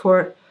developed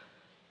for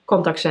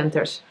contact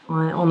centers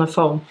on a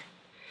phone.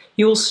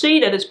 You will see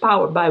that it's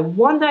powered by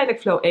one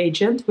Dialogflow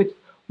agent with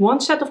one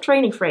set of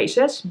training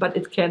phrases, but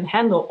it can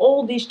handle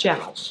all these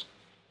channels.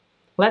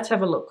 Let's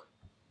have a look.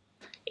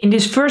 In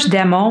this first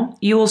demo,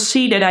 you will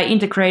see that I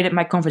integrated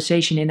my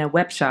conversation in a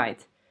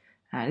website.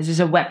 This is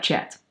a web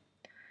chat.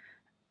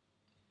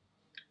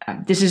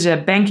 This is a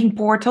banking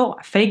portal,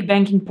 a fake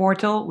banking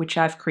portal, which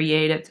I've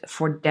created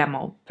for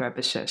demo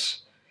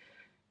purposes.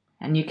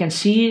 And you can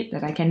see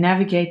that I can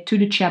navigate to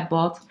the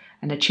chatbot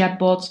and the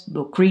chatbot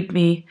will greet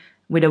me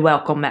with a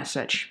welcome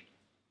message.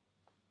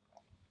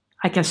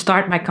 I can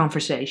start my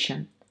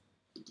conversation.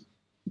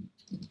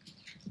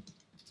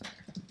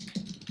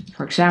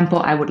 For example,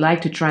 I would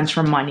like to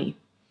transfer money.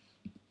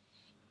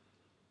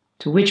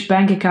 To which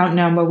bank account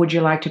number would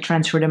you like to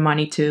transfer the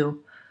money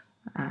to?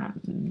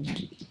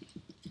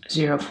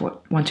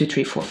 1, 2,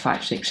 3, 4,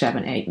 5, 6,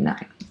 7, 8,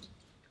 9.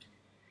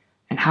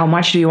 And how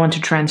much do you want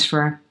to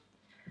transfer?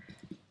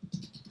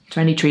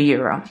 23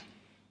 euro.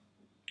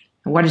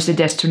 And what is the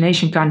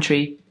destination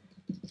country?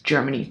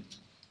 Germany.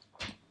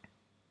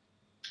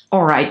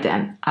 All right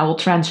then, I will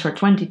transfer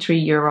 23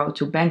 euro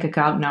to bank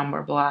account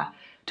number blah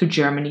to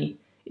Germany.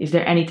 Is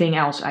there anything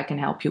else I can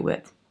help you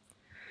with?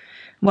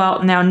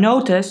 Well, now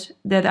notice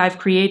that I've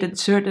created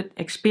certain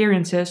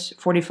experiences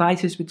for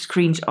devices with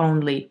screens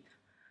only.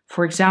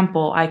 For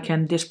example, I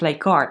can display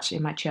cards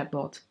in my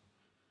chatbot.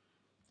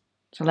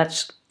 So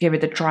let's give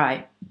it a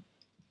try.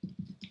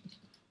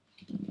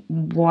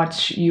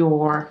 What's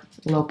your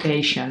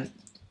location?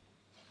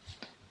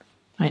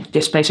 It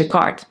displays a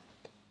card.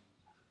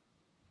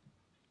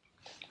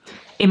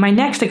 In my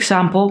next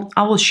example,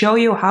 I will show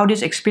you how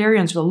this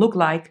experience will look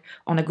like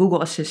on a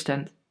Google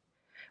Assistant.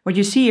 What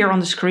you see here on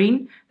the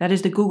screen, that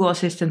is the Google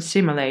Assistant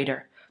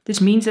simulator.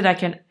 This means that I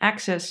can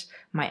access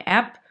my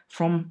app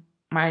from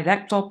my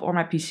laptop or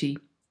my PC.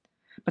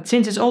 But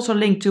since it's also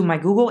linked to my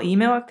Google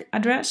email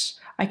address,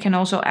 I can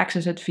also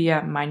access it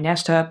via my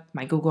Nest Hub,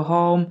 my Google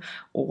Home,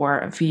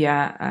 or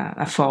via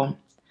a phone.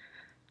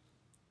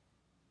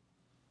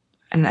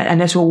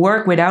 And this will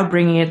work without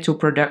bringing it to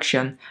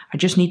production. I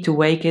just need to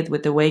wake it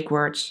with the wake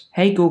words,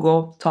 "Hey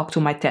Google, talk to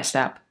my test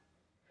app."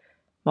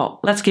 Well,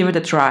 let's give it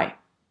a try.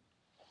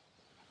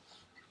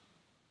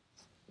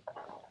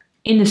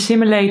 In the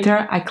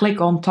simulator, I click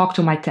on Talk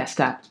to my test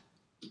app.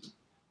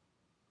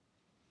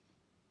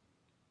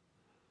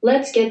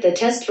 Let's get the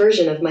test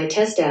version of my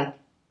test app.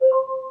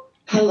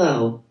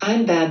 Hello,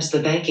 I'm Babs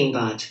the banking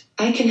bot.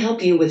 I can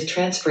help you with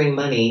transferring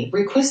money,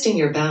 requesting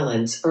your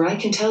balance, or I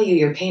can tell you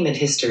your payment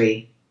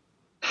history.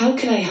 How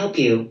can I help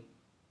you?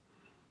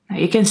 Now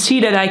you can see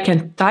that I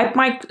can type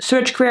my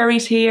search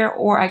queries here,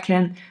 or I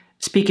can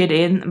speak it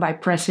in by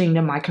pressing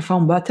the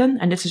microphone button,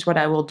 and this is what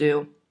I will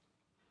do.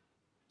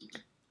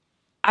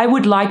 I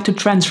would like to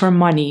transfer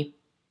money.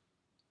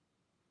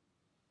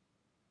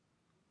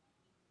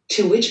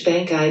 To which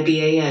bank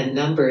IBAN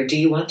number do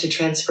you want to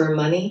transfer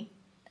money?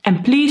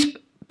 And please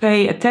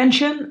pay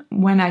attention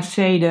when I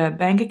say the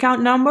bank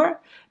account number,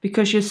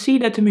 because you see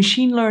that the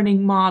machine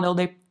learning model,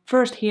 they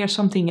first hear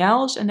something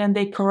else and then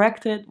they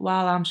correct it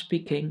while I'm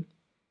speaking.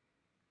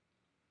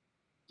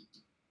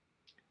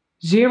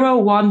 0,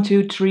 1,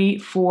 2, 3,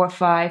 4,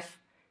 5,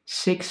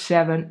 6,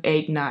 7,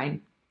 8,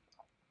 9.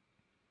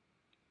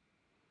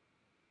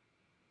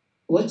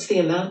 What's the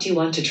amount you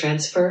want to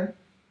transfer?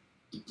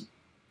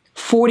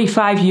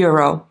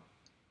 €45.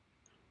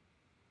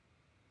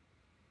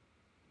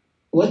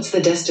 What's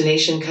the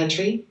destination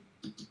country?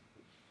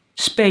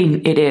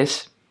 Spain it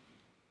is.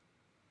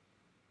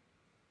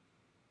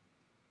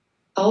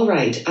 All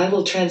right, I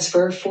will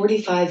transfer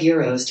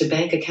 €45 to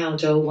bank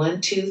account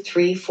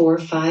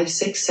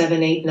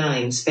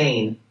 0123456789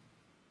 Spain.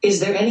 Is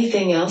there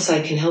anything else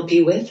I can help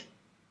you with?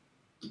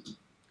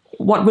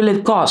 What will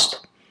it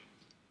cost?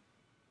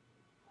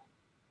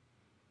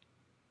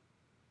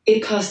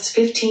 It costs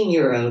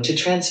 €15 to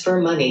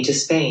transfer money to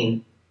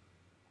Spain.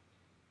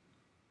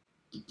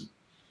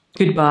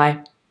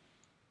 Goodbye.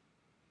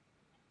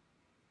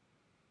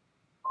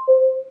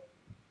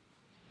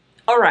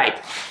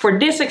 Alright, for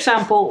this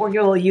example we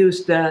will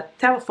use the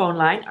telephone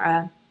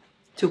line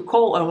to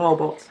call a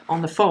robot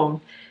on the phone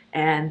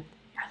and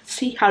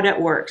see how that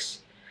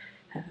works.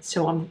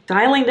 So I'm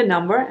dialing the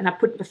number and I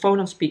put the phone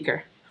on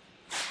speaker.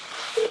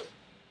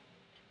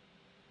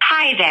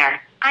 Hi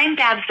there, I'm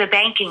Babs the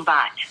banking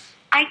bot.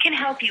 I can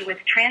help you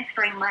with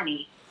transferring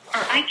money,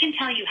 or I can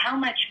tell you how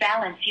much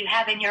balance you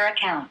have in your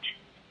account.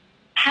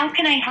 How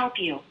can I help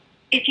you?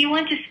 If you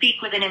want to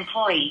speak with an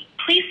employee,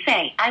 please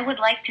say, "I would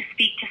like to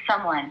speak to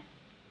someone."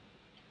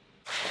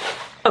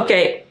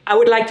 Okay, I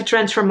would like to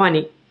transfer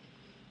money.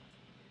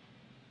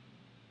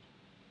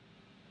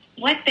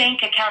 What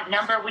bank account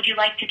number would you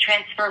like to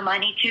transfer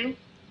money to?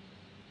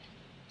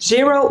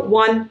 0,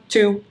 1,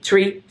 2,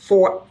 3,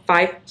 4,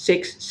 5,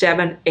 6,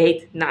 7,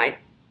 8, 9.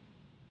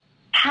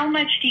 How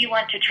much do you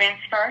want to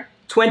transfer?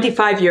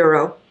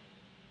 €25.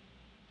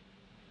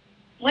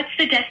 What's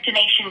the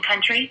destination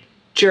country?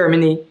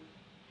 Germany.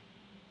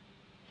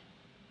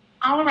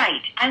 All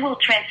right, I will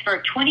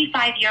transfer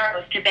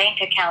 €25 to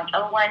bank account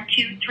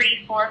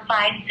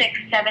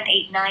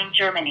 0123456789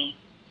 Germany.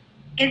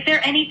 Is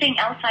there anything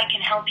else I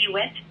can help you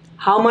with?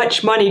 How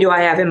much money do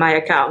I have in my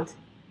account?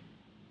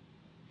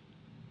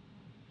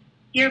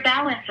 Your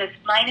balance is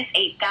minus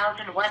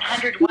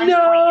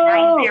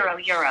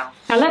 €8,101.90.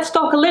 Now let's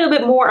talk a little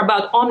bit more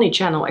about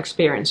omnichannel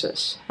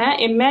experiences.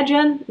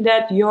 Imagine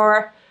that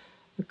your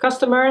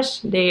customers,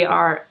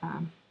 they're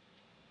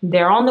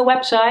on the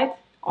website,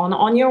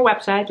 on your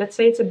website. Let's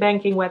say it's a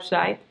banking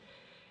website,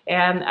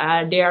 and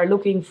they are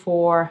looking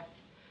for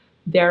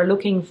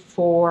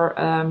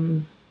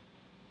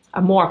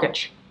a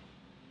mortgage.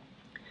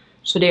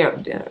 So they're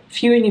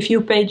viewing a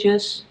few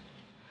pages,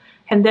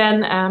 and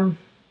then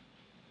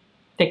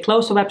they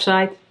close the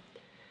website,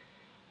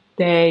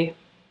 they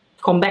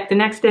come back the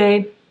next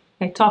day,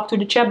 they talk to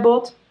the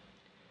chatbot,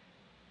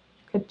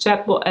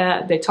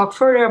 they talk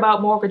further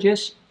about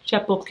mortgages,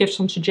 chatbot gives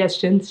some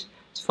suggestions,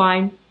 it's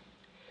fine.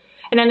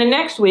 And then the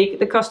next week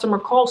the customer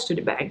calls to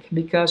the bank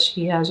because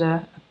he has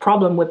a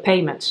problem with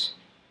payments.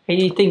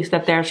 He thinks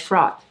that there's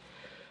fraud.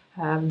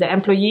 The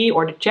employee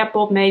or the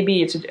chatbot,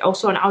 maybe it's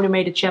also an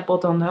automated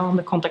chatbot on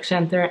the contact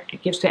center,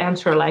 it gives the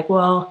answer like,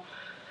 well,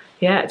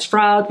 yeah, it's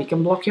fraud, we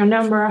can block your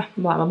number,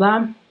 blah, blah,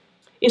 blah.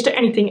 Is there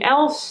anything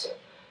else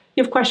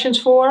you have questions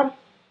for?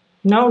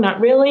 No, not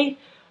really.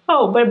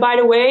 Oh, but by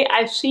the way,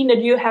 I've seen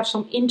that you have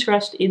some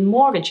interest in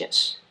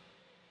mortgages.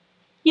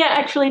 Yeah,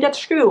 actually, that's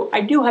true.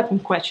 I do have some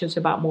questions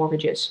about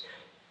mortgages.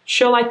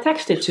 Shall I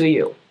text it to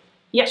you?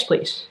 Yes,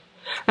 please.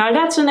 Now,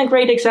 that's a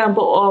great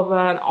example of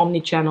an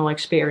omnichannel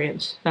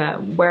experience,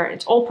 where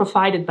it's all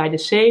provided by the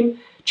same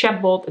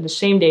chatbot and the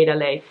same data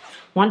lake.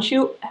 Once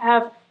you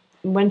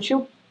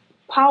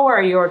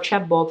power your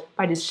chatbot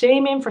by the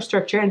same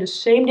infrastructure and the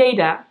same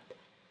data,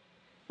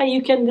 and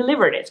you can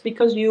deliver this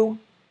because you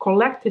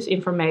collect this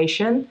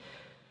information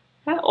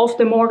of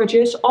the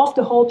mortgages, of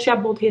the whole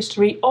chatbot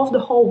history, of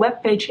the whole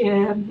web page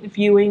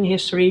viewing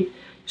history,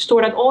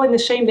 store that all in the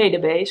same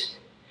database,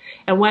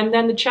 And when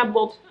then the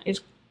chatbot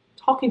is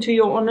talking to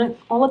you on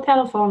a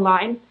telephone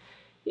line,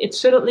 it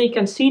certainly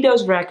can see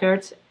those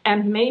records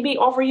and maybe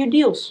offer you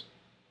deals.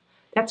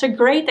 That's a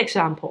great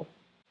example.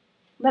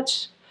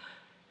 Let's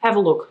have a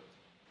look.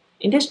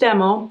 In this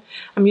demo,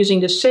 I'm using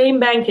the same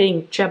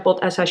banking chatbot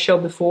as I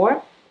showed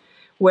before,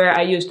 where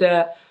I use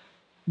the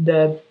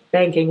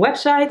banking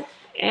website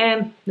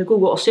and the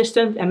Google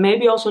Assistant and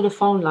maybe also the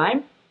phone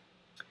line.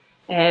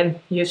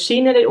 And you've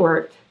seen that it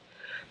worked.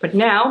 But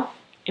now,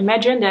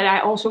 imagine that I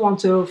also want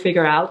to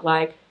figure out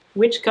like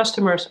which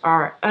customers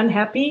are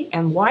unhappy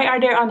and why are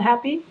they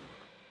unhappy.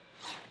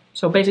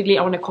 So basically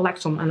I want to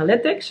collect some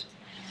analytics.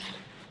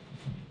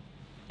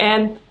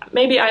 And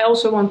maybe I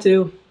also want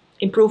to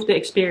improve the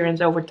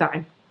experience over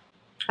time.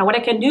 And what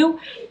I can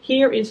do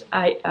here is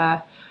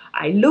I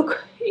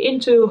look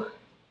into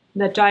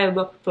the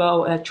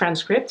Dialogflow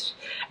transcripts.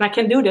 And I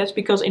can do this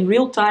because in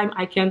real time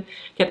I can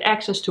get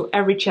access to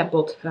every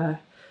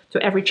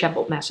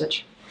chatbot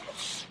message.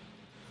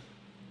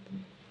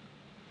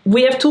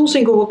 We have tools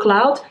in Google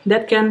Cloud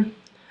that can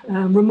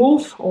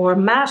remove or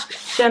mask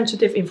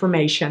sensitive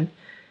information.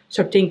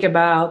 So think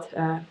about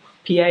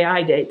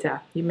PII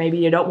data. Maybe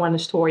you don't want to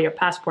store your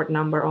passport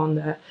number in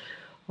a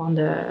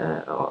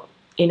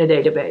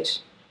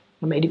database.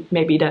 Or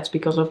maybe that's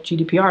because of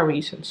GDPR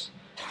reasons.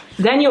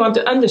 Then you want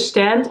to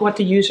understand what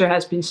the user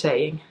has been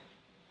saying.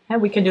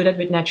 And we can do that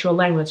with natural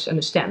language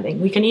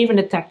understanding. We can even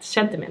detect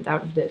sentiment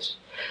out of this.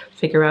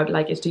 Figure out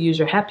like, is the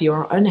user happy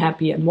or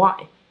unhappy and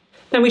why?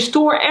 Then we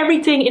store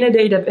everything in a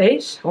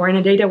database or in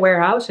a data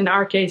warehouse. In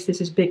our case,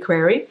 this is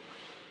BigQuery.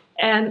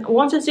 And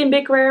once it's in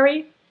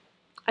BigQuery,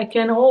 I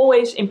can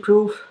always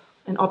improve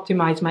and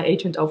optimize my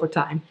agent over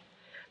time.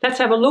 Let's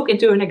have a look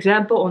into an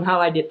example on how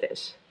I did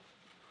this.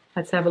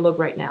 Let's have a look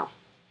right now.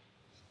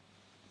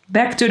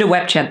 Back to the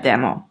web chat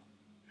demo.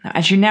 Now,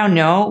 as you now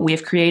know, we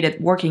have created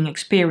working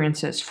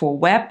experiences for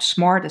web,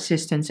 smart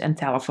assistants and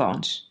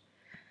telephones.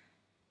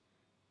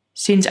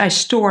 Since I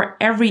store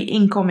every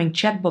incoming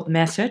chatbot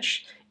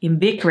message in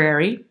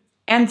BigQuery,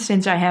 and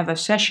since I have a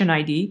session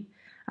ID,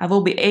 I will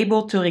be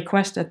able to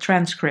request a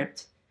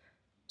transcript.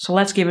 So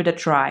let's give it a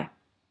try.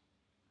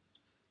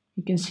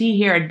 You can see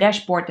here a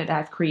dashboard that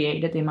I've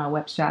created in my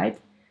website.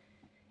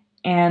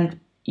 And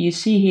you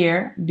see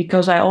here,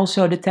 because I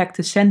also detect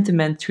the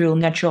sentiment through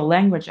natural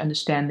language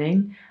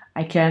understanding,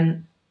 I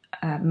can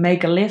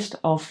make a list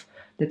of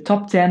the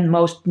top 10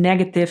 most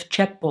negative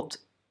chatbot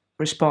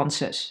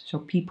responses. So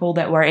people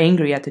that were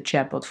angry at the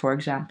chatbot, for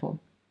example.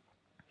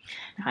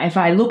 Now, if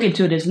I look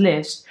into this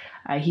list,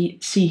 I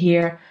see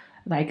here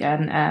like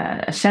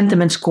a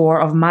sentiment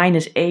score of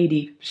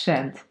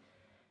 -80%.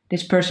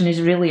 This person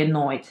is really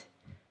annoyed.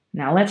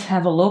 Now let's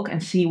have a look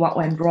and see what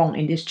went wrong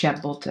in this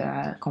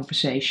chatbot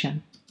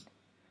conversation.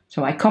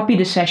 So I copy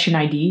the session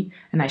ID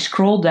and I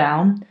scroll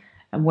down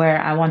where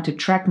I want to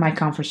track my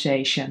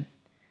conversation.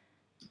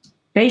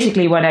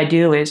 Basically what I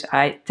do is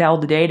I tell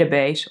the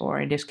database, or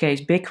in this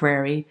case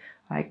BigQuery,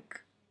 I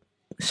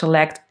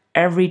select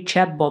every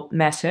chatbot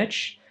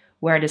message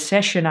where the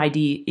session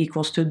ID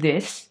equals to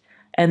this,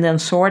 and then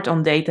sort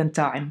on date and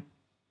time.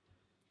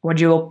 What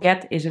you will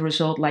get is a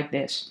result like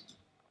this.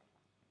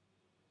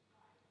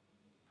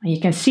 And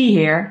you can see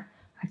here,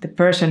 like the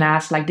person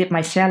asked, like, did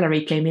my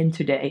salary came in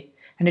today?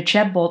 And the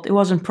chatbot, it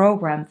wasn't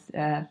programmed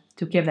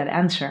to give that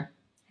answer.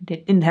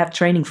 It didn't have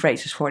training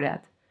phrases for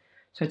that.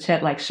 So it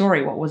said like,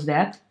 sorry, what was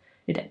that?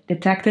 It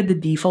detected the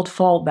default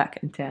fallback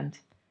intent.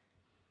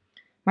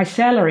 My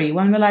salary,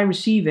 when will I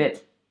receive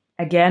it?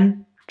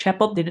 Again,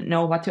 chatbot didn't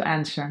know what to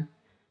answer.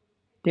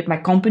 Did my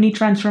company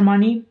transfer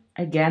money?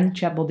 Again,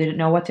 chatbot didn't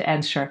know what to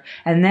answer.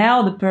 And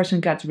now the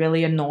person gets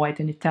really annoyed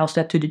and it tells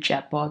that to the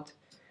chatbot.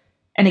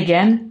 And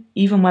again,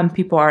 even when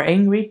people are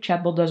angry,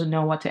 chatbot doesn't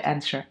know what to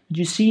answer.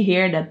 You see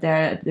here that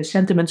the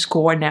sentiment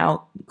score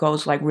now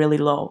goes like really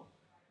low.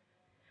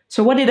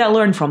 So what did I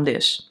learn from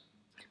this?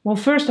 Well,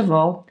 first of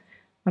all,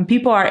 when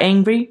people are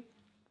angry,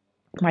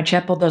 my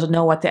chatbot doesn't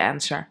know what to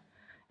answer.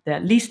 The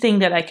least thing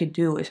that I could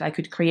do is I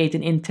could create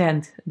an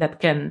intent that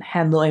can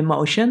handle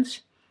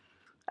emotions.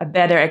 A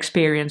better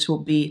experience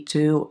would be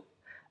to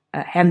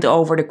hand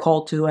over the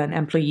call to an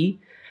employee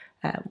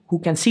who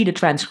can see the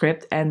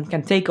transcript and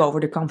can take over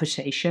the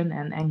conversation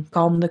and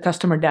calm the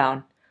customer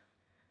down.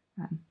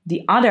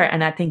 The other,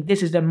 and I think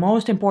this is the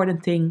most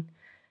important thing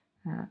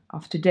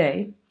of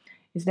today,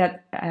 is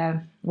that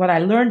what I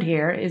learned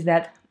here is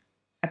that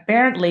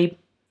apparently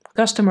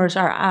customers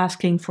are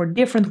asking for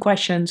different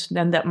questions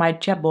than that my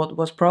chatbot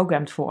was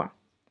programmed for.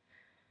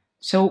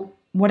 So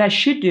what I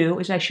should do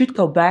is I should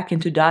go back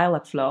into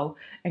Dialogflow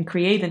and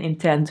create an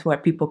intent where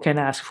people can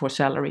ask for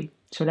salary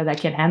so that I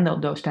can handle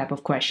those type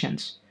of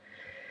questions.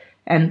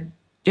 And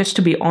just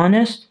to be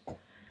honest,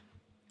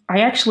 I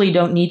actually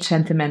don't need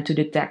sentiment to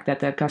detect that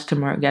the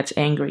customer gets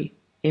angry.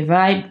 If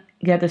I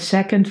get a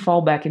second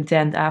fallback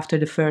intent after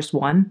the first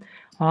one,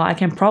 well, I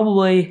can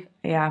probably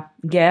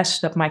guess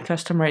that my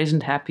customer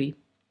isn't happy.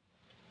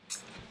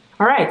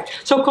 All right,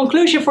 so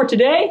conclusion for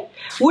today.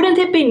 Wouldn't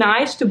it be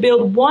nice to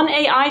build one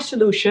AI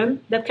solution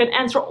that can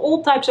answer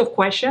all types of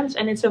questions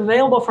and it's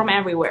available from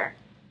everywhere?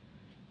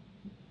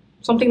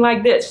 something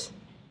like this.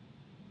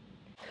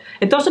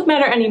 It doesn't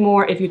matter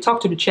anymore if you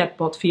talk to the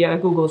chatbot via a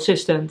Google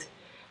Assistant,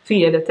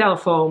 via the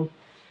telephone,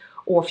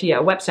 or via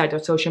a website or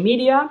social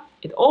media.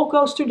 It all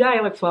goes through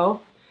Dialogflow,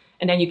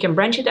 and then you can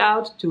branch it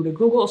out to the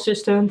Google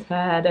Assistant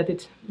that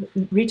it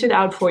reads it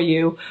out for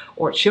you,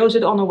 or it shows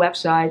it on a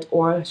website,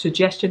 or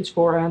suggestions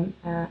for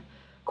a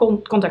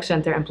contact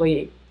center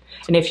employee.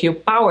 And if you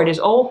power this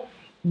all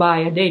by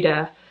a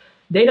data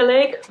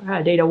lake,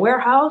 a data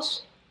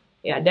warehouse,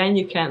 then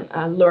you can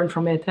learn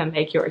from it and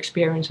make your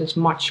experiences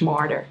much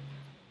smarter.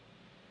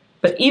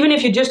 But even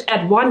if you just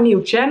add one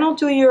new channel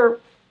to your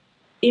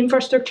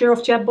infrastructure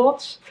of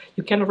chatbots,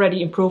 you can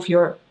already improve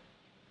your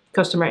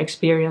customer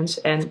experience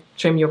and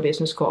trim your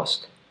business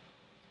cost.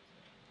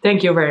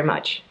 Thank you very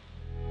much.